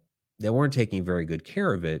 that they weren't taking very good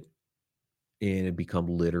care of it, and it become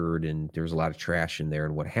littered, and there's a lot of trash in there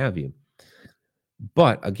and what have you.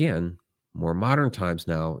 But again, more modern times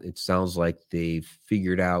now, it sounds like they've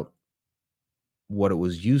figured out what it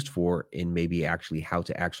was used for, and maybe actually how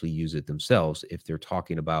to actually use it themselves, if they're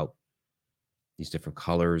talking about these different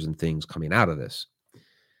colors and things coming out of this.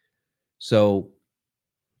 So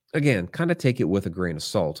again, kind of take it with a grain of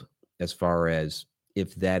salt as far as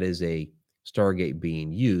if that is a Stargate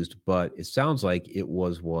being used, but it sounds like it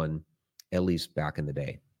was one, at least back in the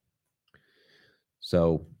day.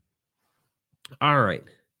 So, all right.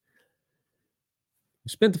 We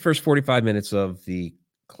spent the first 45 minutes of the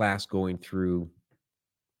class going through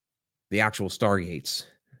the actual Stargates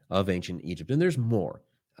of ancient Egypt, and there's more.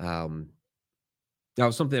 Now,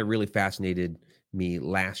 something that really fascinated me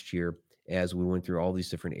last year, as we went through all these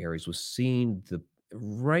different areas, was seeing the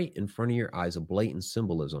right in front of your eyes a blatant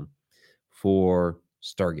symbolism for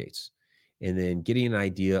Stargates, and then getting an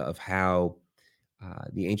idea of how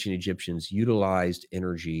the ancient Egyptians utilized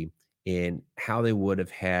energy, and how they would have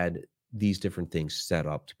had these different things set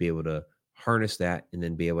up to be able to harness that, and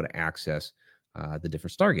then be able to access the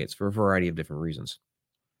different Stargates for a variety of different reasons.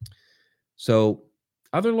 So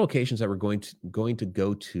other locations that we're going to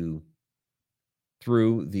go to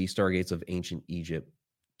through the Stargates of Ancient Egypt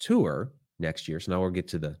tour next year. So now we'll get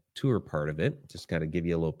to the tour part of it. Just got to give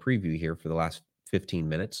you a little preview here for the last 15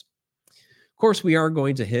 minutes. Of course, we are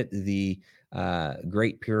going to hit the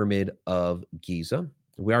Great Pyramid of Giza.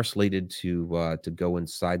 We are slated to go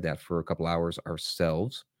inside that for a couple hours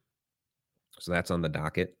ourselves. So that's on the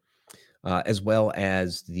docket, as well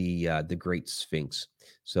as the Great Sphinx.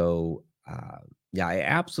 So yeah, I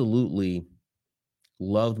absolutely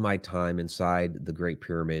loved my time inside the Great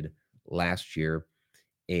Pyramid last year.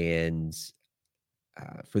 And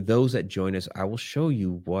for those that join us, I will show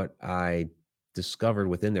you what I discovered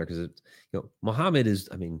within there, because Muhammad is,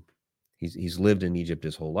 I mean, he's lived in Egypt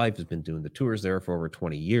his whole life. Has been doing the tours there for over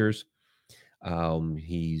 20 years.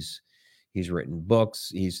 He's written books.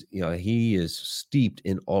 He is steeped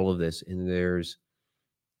in all of this. And there's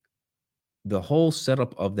the whole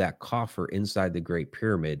setup of that coffer inside the Great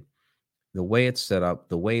Pyramid, the way it's set up,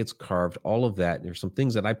 the way it's carved, all of that. There's some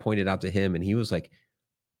things that I pointed out to him, and he was like,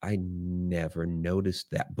 I never noticed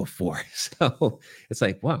that before. So it's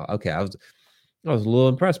like, wow, okay. I was a little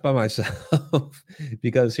impressed by myself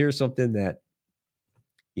because here's something that,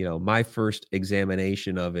 my first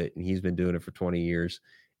examination of it, and he's been doing it for 20 years.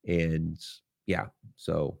 And yeah,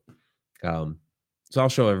 so I'll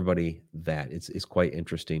show everybody that. It's quite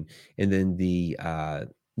interesting. And then the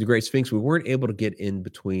Great Sphinx, we weren't able to get in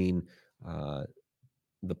between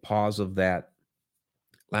the pause of that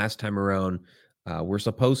last time around. We're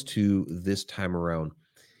supposed to this time around,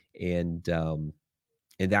 and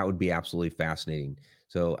that would be absolutely fascinating.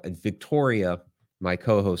 So Victoria, my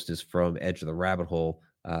co-host, is from Edge of the Rabbit Hole,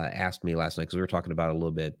 asked me last night, because we were talking about it a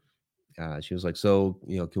little bit. She was like, so,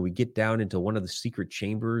 can we get down into one of the secret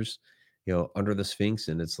chambers, under the Sphinx?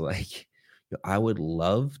 And it's like, I would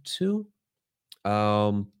love to,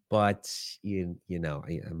 but my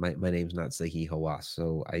name's not Sehi Hawass,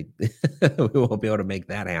 so we won't be able to make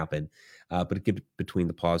that happen. But get between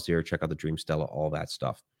the pause there, check out the Dream Stella, all that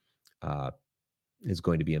stuff is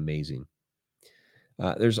going to be amazing.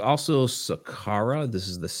 There's also Saqqara. This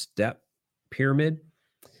is the step pyramid.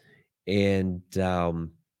 And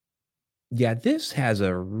yeah, this has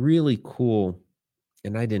a really cool,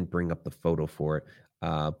 and I didn't bring up the photo for it,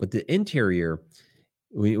 but the interior,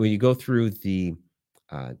 when you go through the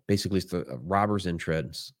basically it's the robber's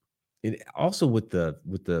entrance. It, also with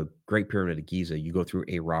the Great Pyramid of Giza, you go through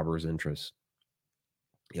a robber's entrance,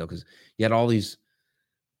 because you had all these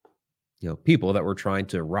people that were trying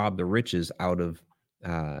to rob the riches out of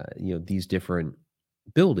these different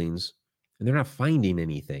buildings, and they're not finding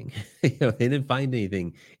anything. They didn't find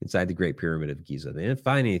anything inside the Great Pyramid of Giza. They didn't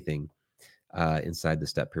find anything inside the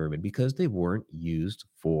Step Pyramid because they weren't used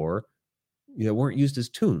for weren't used as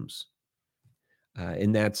tombs,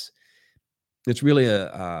 and it's really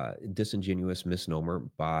a disingenuous misnomer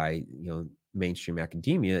by mainstream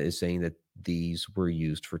academia is saying that these were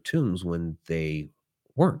used for tombs when they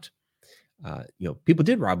weren't. People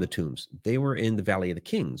did rob the tombs. They were in the Valley of the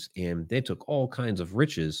Kings, and they took all kinds of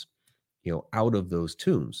riches, out of those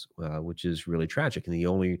tombs, which is really tragic. And the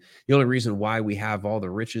only reason why we have all the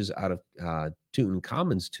riches out of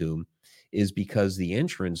Tutankhamun's tomb is because the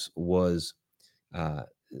entrance was uh,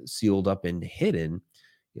 sealed up and hidden.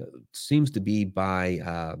 Seems to be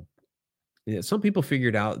by some people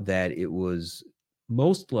figured out that it was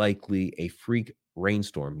most likely a freak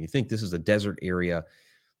rainstorm. You think this is a desert area,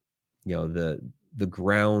 the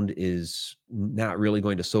ground is not really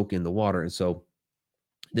going to soak in the water, and so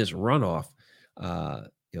this runoff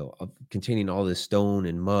containing all this stone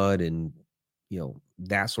and mud and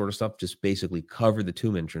that sort of stuff just basically covered the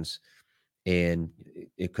tomb entrance, and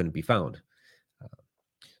it couldn't be found.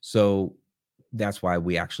 So that's why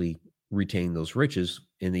we actually retain those riches,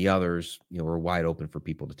 and the others were wide open for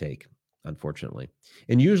people to take, unfortunately.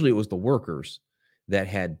 And usually it was the workers that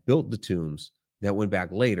had built the tombs that went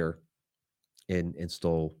back later and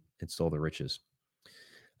stole the riches.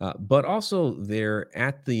 But also there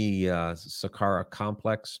at the Saqqara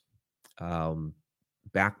complex,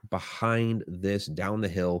 back behind this, down the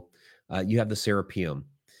hill, you have the Serapeum,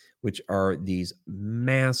 which are these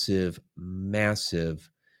massive, massive.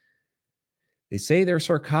 They say they're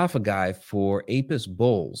sarcophagi for Apis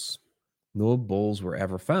bulls. No bulls were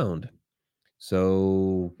ever found.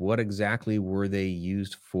 So, what exactly were they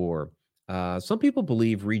used for? Some people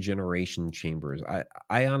believe regeneration chambers.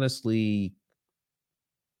 I honestly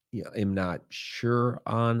am not sure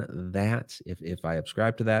on that, if I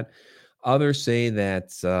subscribe to that. Others say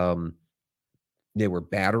that they were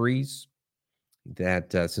batteries,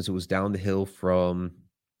 that since it was down the hill from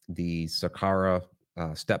the Saqqara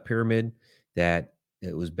step pyramid, that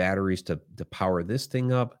it was batteries to power this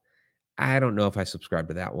thing up. I don't know if I subscribe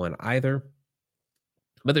to that one either.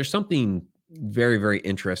 But there's something very, very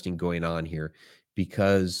interesting going on here,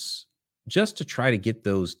 because just to try to get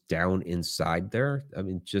those down inside there, I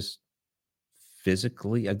mean, just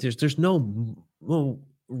physically, there's no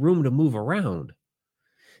room to move around.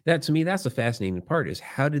 That to me, that's the fascinating part, is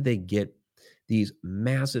how did they get these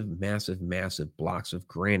massive, massive, massive blocks of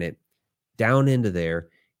granite down into there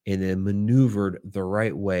and then maneuvered the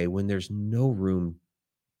right way when there's no room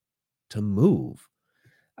to move?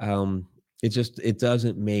 It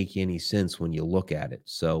doesn't make any sense when you look at it.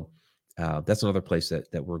 So that's another place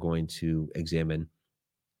that we're going to examine.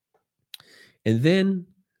 And then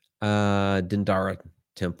Dendara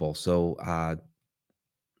Temple. So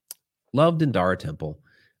love Dendara Temple.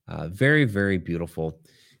 Very, very beautiful.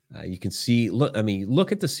 You can see,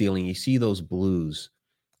 look at the ceiling. You see those blues.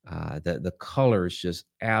 The color is just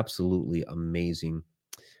absolutely amazing.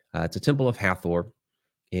 It's a temple of Hathor,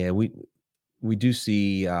 and we do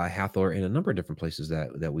see Hathor in a number of different places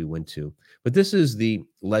that we went to. But this is the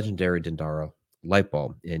legendary Dendara light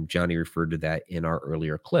bulb, and Johnny referred to that in our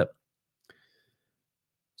earlier clip.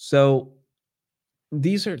 So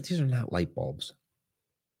these are not light bulbs.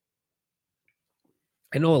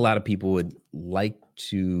 I know a lot of people would like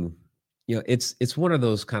to, it's one of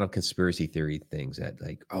those kind of conspiracy theory things that,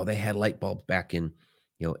 like, oh, they had light bulbs back in,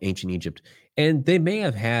 ancient Egypt, and they may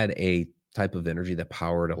have had a type of energy that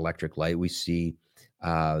powered electric light. We see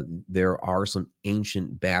there are some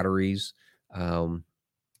ancient batteries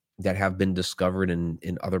that have been discovered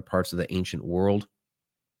in other parts of the ancient world.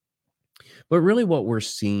 But really what we're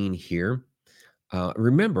seeing here,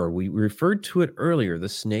 remember, we referred to it earlier, the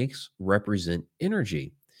snakes represent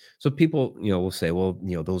energy. So people, will say, well,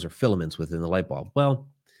 those are filaments within the light bulb. Well,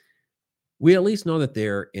 we at least know that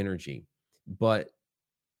they're energy, but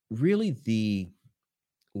really the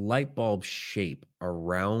light bulb shape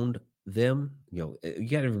around them, you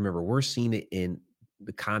got to remember, we're seeing it in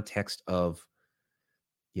the context of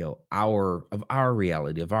our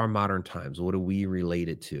reality, of our modern times. What do we relate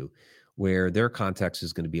it to? where their context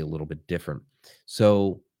is going to be a little bit different.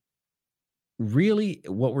 So really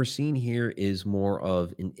what we're seeing here is more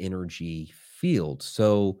of an energy field.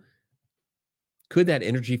 So could that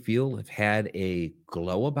energy field have had a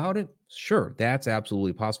glow about it? Sure, that's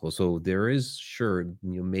absolutely possible. So there is sure,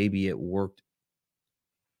 maybe it worked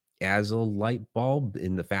as a light bulb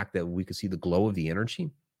in the fact that we could see the glow of the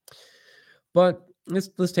energy. But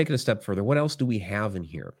let's take it a step further. What else do we have in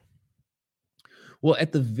here? Well,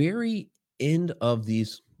 at the very end of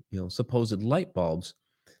these, supposed light bulbs,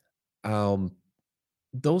 um,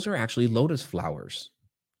 those are actually lotus flowers.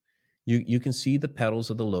 You can see the petals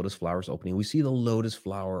of the lotus flowers opening. We see the lotus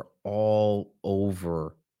flower all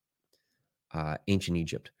over ancient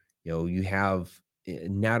Egypt. You have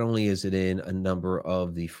not only is it in a number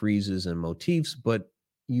of the friezes and motifs, but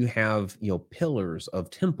you have pillars of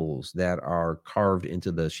temples that are carved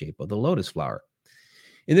into the shape of the lotus flower.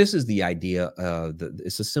 And this is the idea.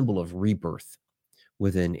 It's a symbol of rebirth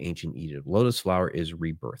within ancient Egypt. Lotus flower is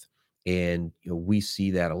rebirth, and we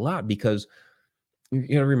see that a lot because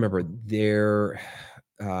remember their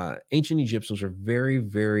ancient Egyptians are very,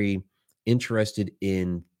 very interested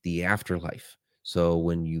in the afterlife. So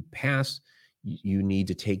when you pass, you need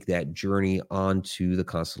to take that journey onto the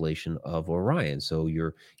constellation of Orion. So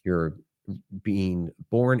you're being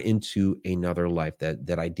born into another life.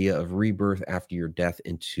 That idea of rebirth after your death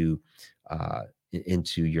into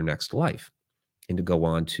your next life, and to go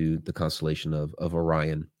on to the constellation of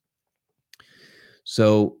Orion.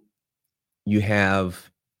 So you have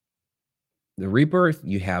the rebirth,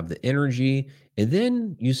 you have the energy, and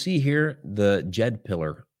then you see here the Jed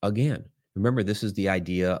pillar again. Remember, this is the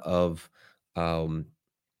idea of the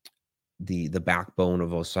backbone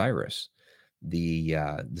of Osiris, the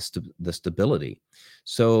stability.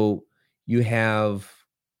 So you have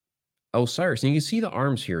Osiris, and you can see the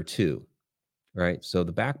arms here too, right? So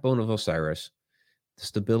the backbone of Osiris, the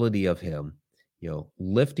stability of him,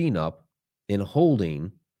 lifting up and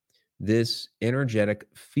holding this energetic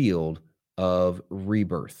field of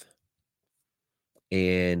rebirth.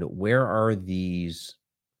 And where are these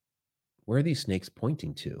snakes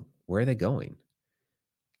pointing to? Where are they going?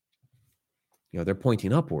 They're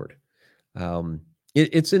pointing upward.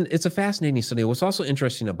 It's a fascinating study. What's also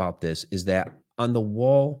interesting about this is that on the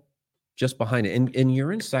wall just behind it, and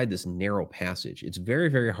you're inside this narrow passage. It's very,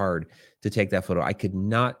 very hard to take that photo. I could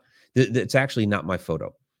not. It's actually not my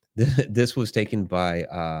photo. This was taken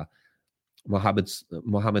by Muhammad's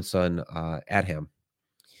son Adham.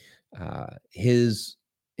 His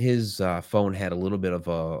phone had a little bit of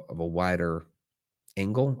a wider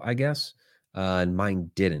angle, I guess, and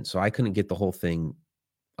mine didn't. So I couldn't get the whole thing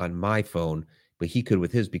on my phone, but he could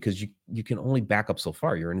with his, because you can only back up so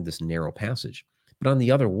far. You're in this narrow passage. But on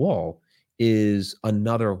the other wall is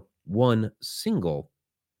another one single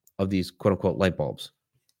of these quote unquote light bulbs.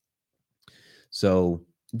 So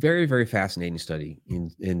very, very fascinating study.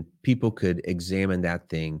 And people could examine that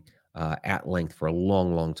thing at length for a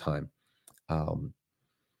long, long time.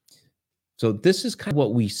 So this is kind of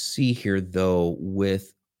what we see here, though,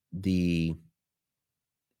 with the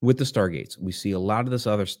stargates. We see a lot of this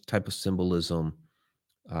other type of symbolism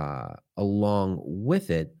along with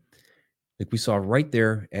it. Like we saw right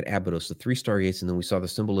there at Abydos, the 3 stargates, and then we saw the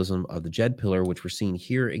symbolism of the Jed pillar, which we're seeing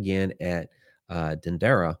here again at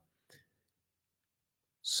Dendera.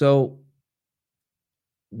 So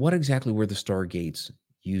what exactly were the stargates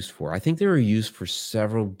used for? I think they were used for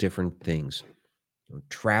several different things.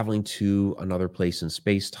 Traveling to another place in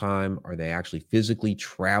space-time. Are they actually physically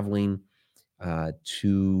traveling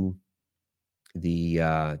to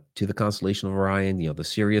the constellation of Orion? The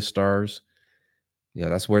Sirius stars.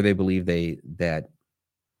 That's where they believe that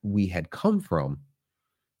we had come from.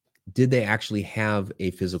 Did they actually have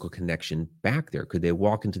a physical connection back there? Could they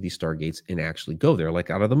walk into these stargates and actually go there, like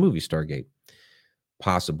out of the movie Stargate?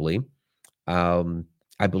 Possibly. I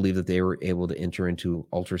believe that they were able to enter into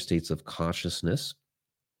altered states of consciousness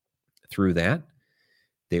through that.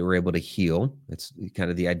 They were able to heal. It's kind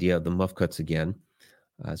of the idea of the Mufkuts again.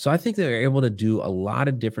 So I think they were able to do a lot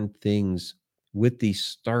of different things with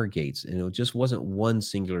these stargates. And it just wasn't one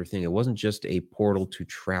singular thing. It wasn't just a portal to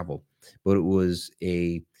travel, but it was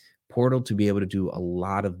a portal to be able to do a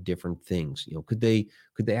lot of different things. Could they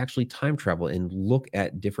actually time travel and look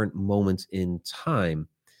at different moments in time?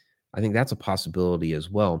 I think that's a possibility as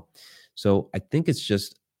well. So I think it's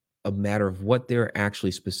just a matter of what they're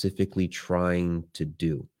actually specifically trying to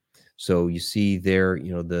do. So you see there,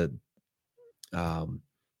 the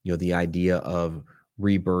idea of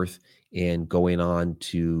rebirth and going on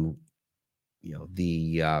to,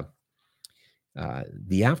 the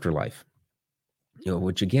afterlife.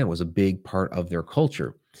 which again was a big part of their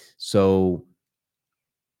culture. So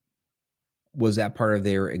was that part of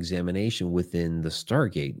their examination within the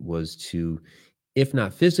Stargate, was to, if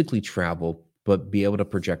not physically travel, but be able to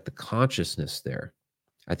project the consciousness there.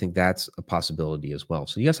 I think that's a possibility as well.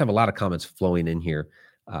 So you guys have a lot of comments flowing in here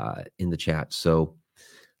in the chat. So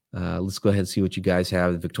let's go ahead and see what you guys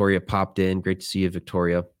have. Victoria popped in. Great to see you,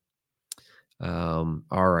 Victoria. All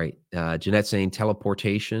right. Jeanette saying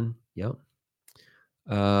teleportation. Yep.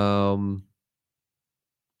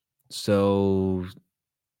 So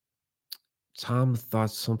Tom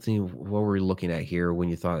thought something. What were we looking at here when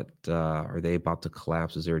you thought, are they about to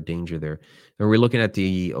collapse? Is there a danger there? Are we looking at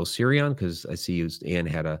the Osirion? Because I see Ann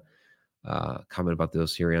had a comment about the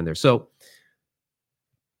Osirion there. So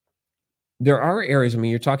there are areas, I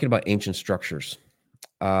mean, you're talking about ancient structures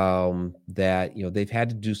that, they've had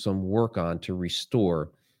to do some work on to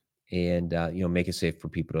restore and, make it safe for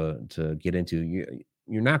people to get into.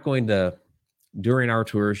 You're not going to, during our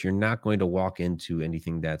tours, you're not going to walk into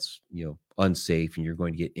anything that's, unsafe and you're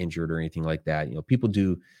going to get injured or anything like that. People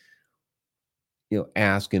do,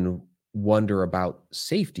 ask and wonder about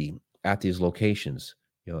safety at these locations,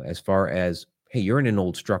 as far as, hey, you're in an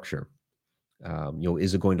old structure.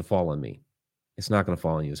 Is it going to fall on me? It's not going to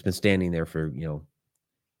fall on you. It's been standing there for,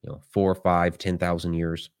 4, 5, 10,000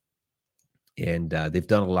 years. And they've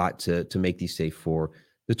done a lot to make these safe for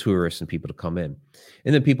the tourists and people to come in.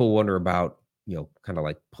 And then people wonder about, kind of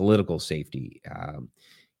like political safety.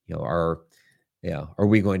 Are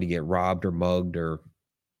we going to get robbed or mugged or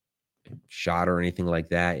shot or anything like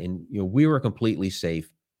that? And, we were completely safe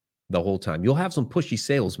the whole time. You'll have some pushy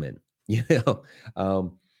salesmen,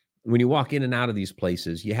 when you walk in and out of these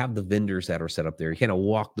places, you have the vendors that are set up there. You kind of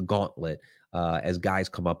walk the gauntlet as guys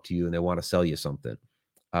come up to you and they want to sell you something.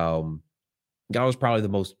 That was probably the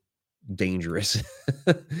most dangerous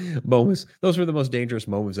moments. Those were the most dangerous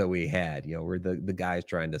moments that we had, where the guys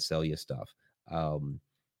trying to sell you stuff.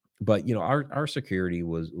 But our security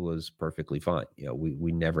was perfectly fine.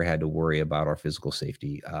 We never had to worry about our physical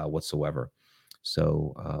safety whatsoever.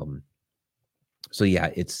 So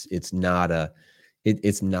yeah, it's not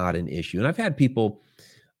an issue. And I've had people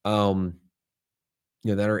that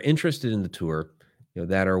are interested in the tour,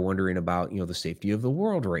 that are wondering about, the safety of the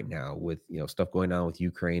world right now with, stuff going on with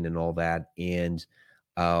Ukraine and all that. And,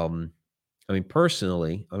 I mean,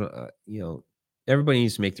 personally, everybody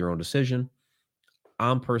needs to make their own decision.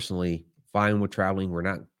 I'm personally fine with traveling. We're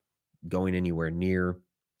not going anywhere near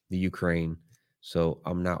the Ukraine, so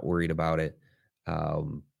I'm not worried about it.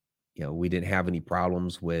 We didn't have any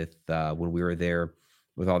problems with, when we were there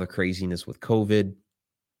with all the craziness with COVID.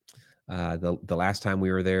 The last time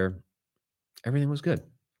we were there, everything was good.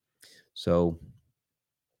 So,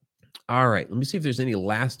 all right, let me see if there's any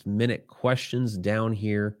last minute questions down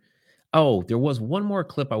here. Oh, there was one more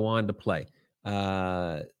clip I wanted to play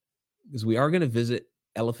because we are going to visit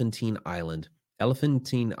Elephantine Island.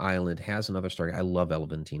 Elephantine Island has another story. I love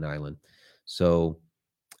Elephantine Island. So,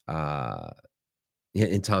 and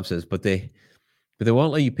Tom says, but they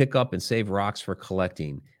won't let you pick up and save rocks for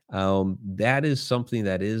collecting. That is something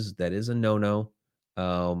that is a no-no.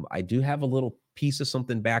 I do have a little piece of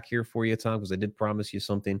something back here for you, Tom, because I did promise you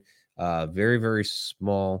something very, very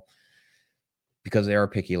small because they are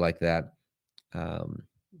picky like that.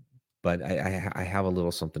 But I have a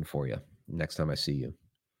little something for you next time I see you.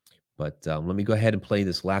 But let me go ahead and play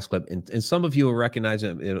this last clip. And some of you will recognize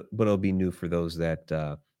it, but it'll be new for those that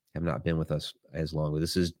have not been with us as long.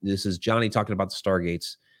 This is Johnny talking about the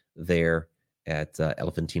Stargates there at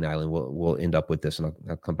Elephantine Island. We'll end up with this, and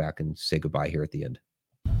I'll come back and say goodbye here at the end.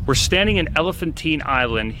 We're standing in Elephantine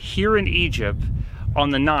Island here in Egypt on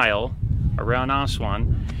the Nile around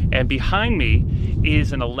Aswan, and behind me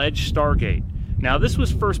is an alleged Stargate. Now, this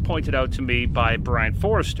was first pointed out to me by Brian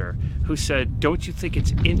Forrester, who said, don't you think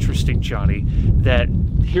it's interesting, Johnny, that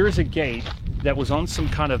here's a gate that was on some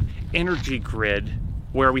kind of energy grid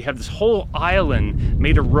where we have this whole island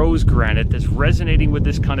made of rose granite that's resonating with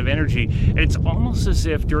this kind of energy. And it's almost as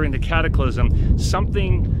if during the cataclysm,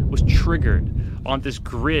 something was triggered on this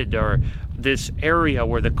grid or this area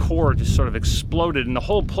where the core just sort of exploded and the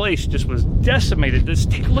whole place just was decimated.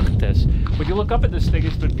 Take a look at this. When you look up at this thing,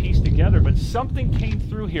 it's been pieced together, but something came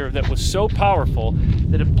through here that was so powerful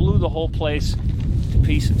that it blew the whole place to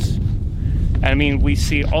pieces. And I mean, we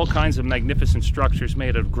see all kinds of magnificent structures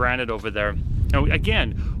made of granite over there. Now,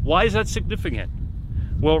 again, why is that significant?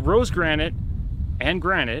 Well, rose granite and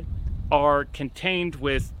granite are contained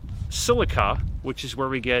with silica, which is where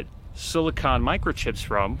we get silicon microchips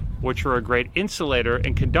from, which are a great insulator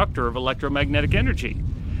and conductor of electromagnetic energy.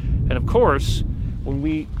 And of course, when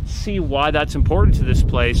we see why that's important to this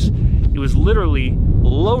place, it was literally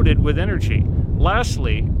loaded with energy.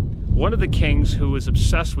 Lastly, one of the kings who was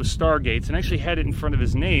obsessed with stargates and actually had it in front of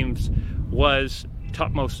his names was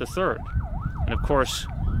Thutmose III. And of course,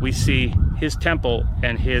 we see his temple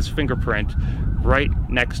and his fingerprint right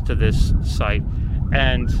next to this site.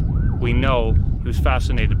 And we know he was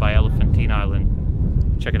fascinated by Elephantine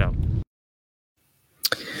Island. Check it out.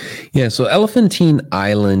 Yeah, so Elephantine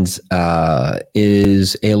Island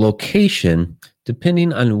is a location,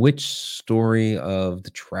 depending on which story of the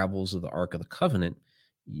travels of the Ark of the Covenant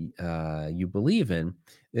you believe in,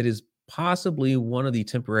 it is possibly one of the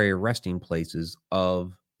temporary resting places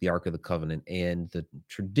of the Ark of the Covenant. And the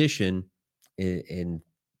tradition in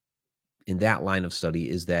that line of study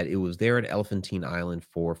is that it was there at Elephantine Island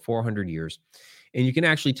for 400 years. And you can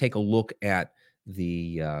actually take a look at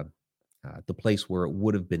the place where it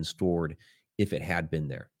would have been stored if it had been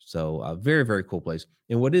there. So a very, very cool place.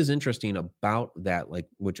 And what is interesting about that, like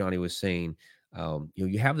what Johnny was saying,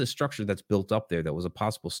 you have this structure that's built up there that was a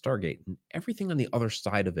possible Stargate, and everything on the other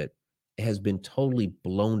side of it has been totally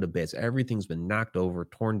blown to bits. Everything's been knocked over,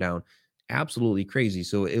 torn down, absolutely crazy.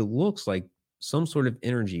 So it looks like some sort of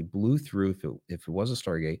energy blew through, if it was a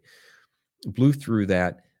Stargate, blew through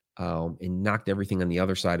that and knocked everything on the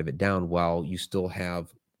other side of it down, while you still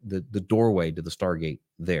have the doorway to the Stargate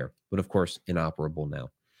there, but of course inoperable now.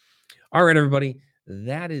 All right, everybody,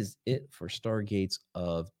 that is it for Stargates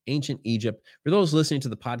of Ancient Egypt. For those listening to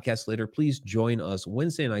the podcast later, please join us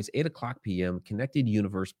Wednesday nights, 8 o'clock p.m.,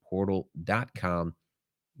 connecteduniverseportal.com.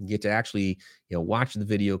 You get to actually watch the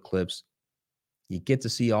video clips. You get to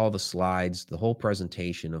see all the slides, the whole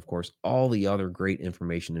presentation, of course, all the other great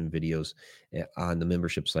information and videos on the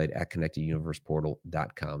membership site at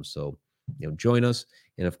connecteduniverseportal.com. So join us.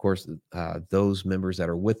 And of course, those members that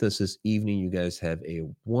are with us this evening, you guys have a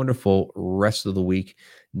wonderful rest of the week.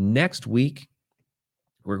 Next week,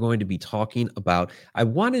 we're going to be talking about, I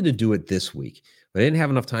wanted to do it this week, but I didn't have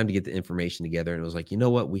enough time to get the information together. And it was like, you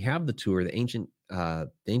know what? We have the tour, the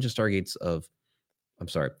Stargates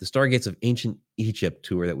of Ancient Egypt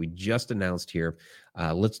tour that we just announced here.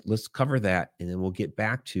 Let's cover that. And then we'll get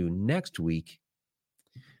back to next week,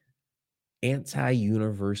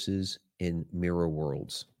 anti-universes in mirror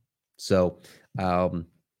worlds. So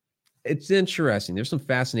it's interesting. There's some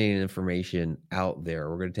fascinating information out there.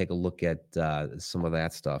 We're going to take a look at some of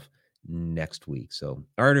that stuff next week. So,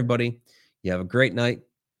 all right, everybody, you have a great night.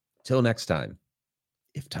 Till next time,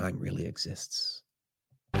 if time really exists.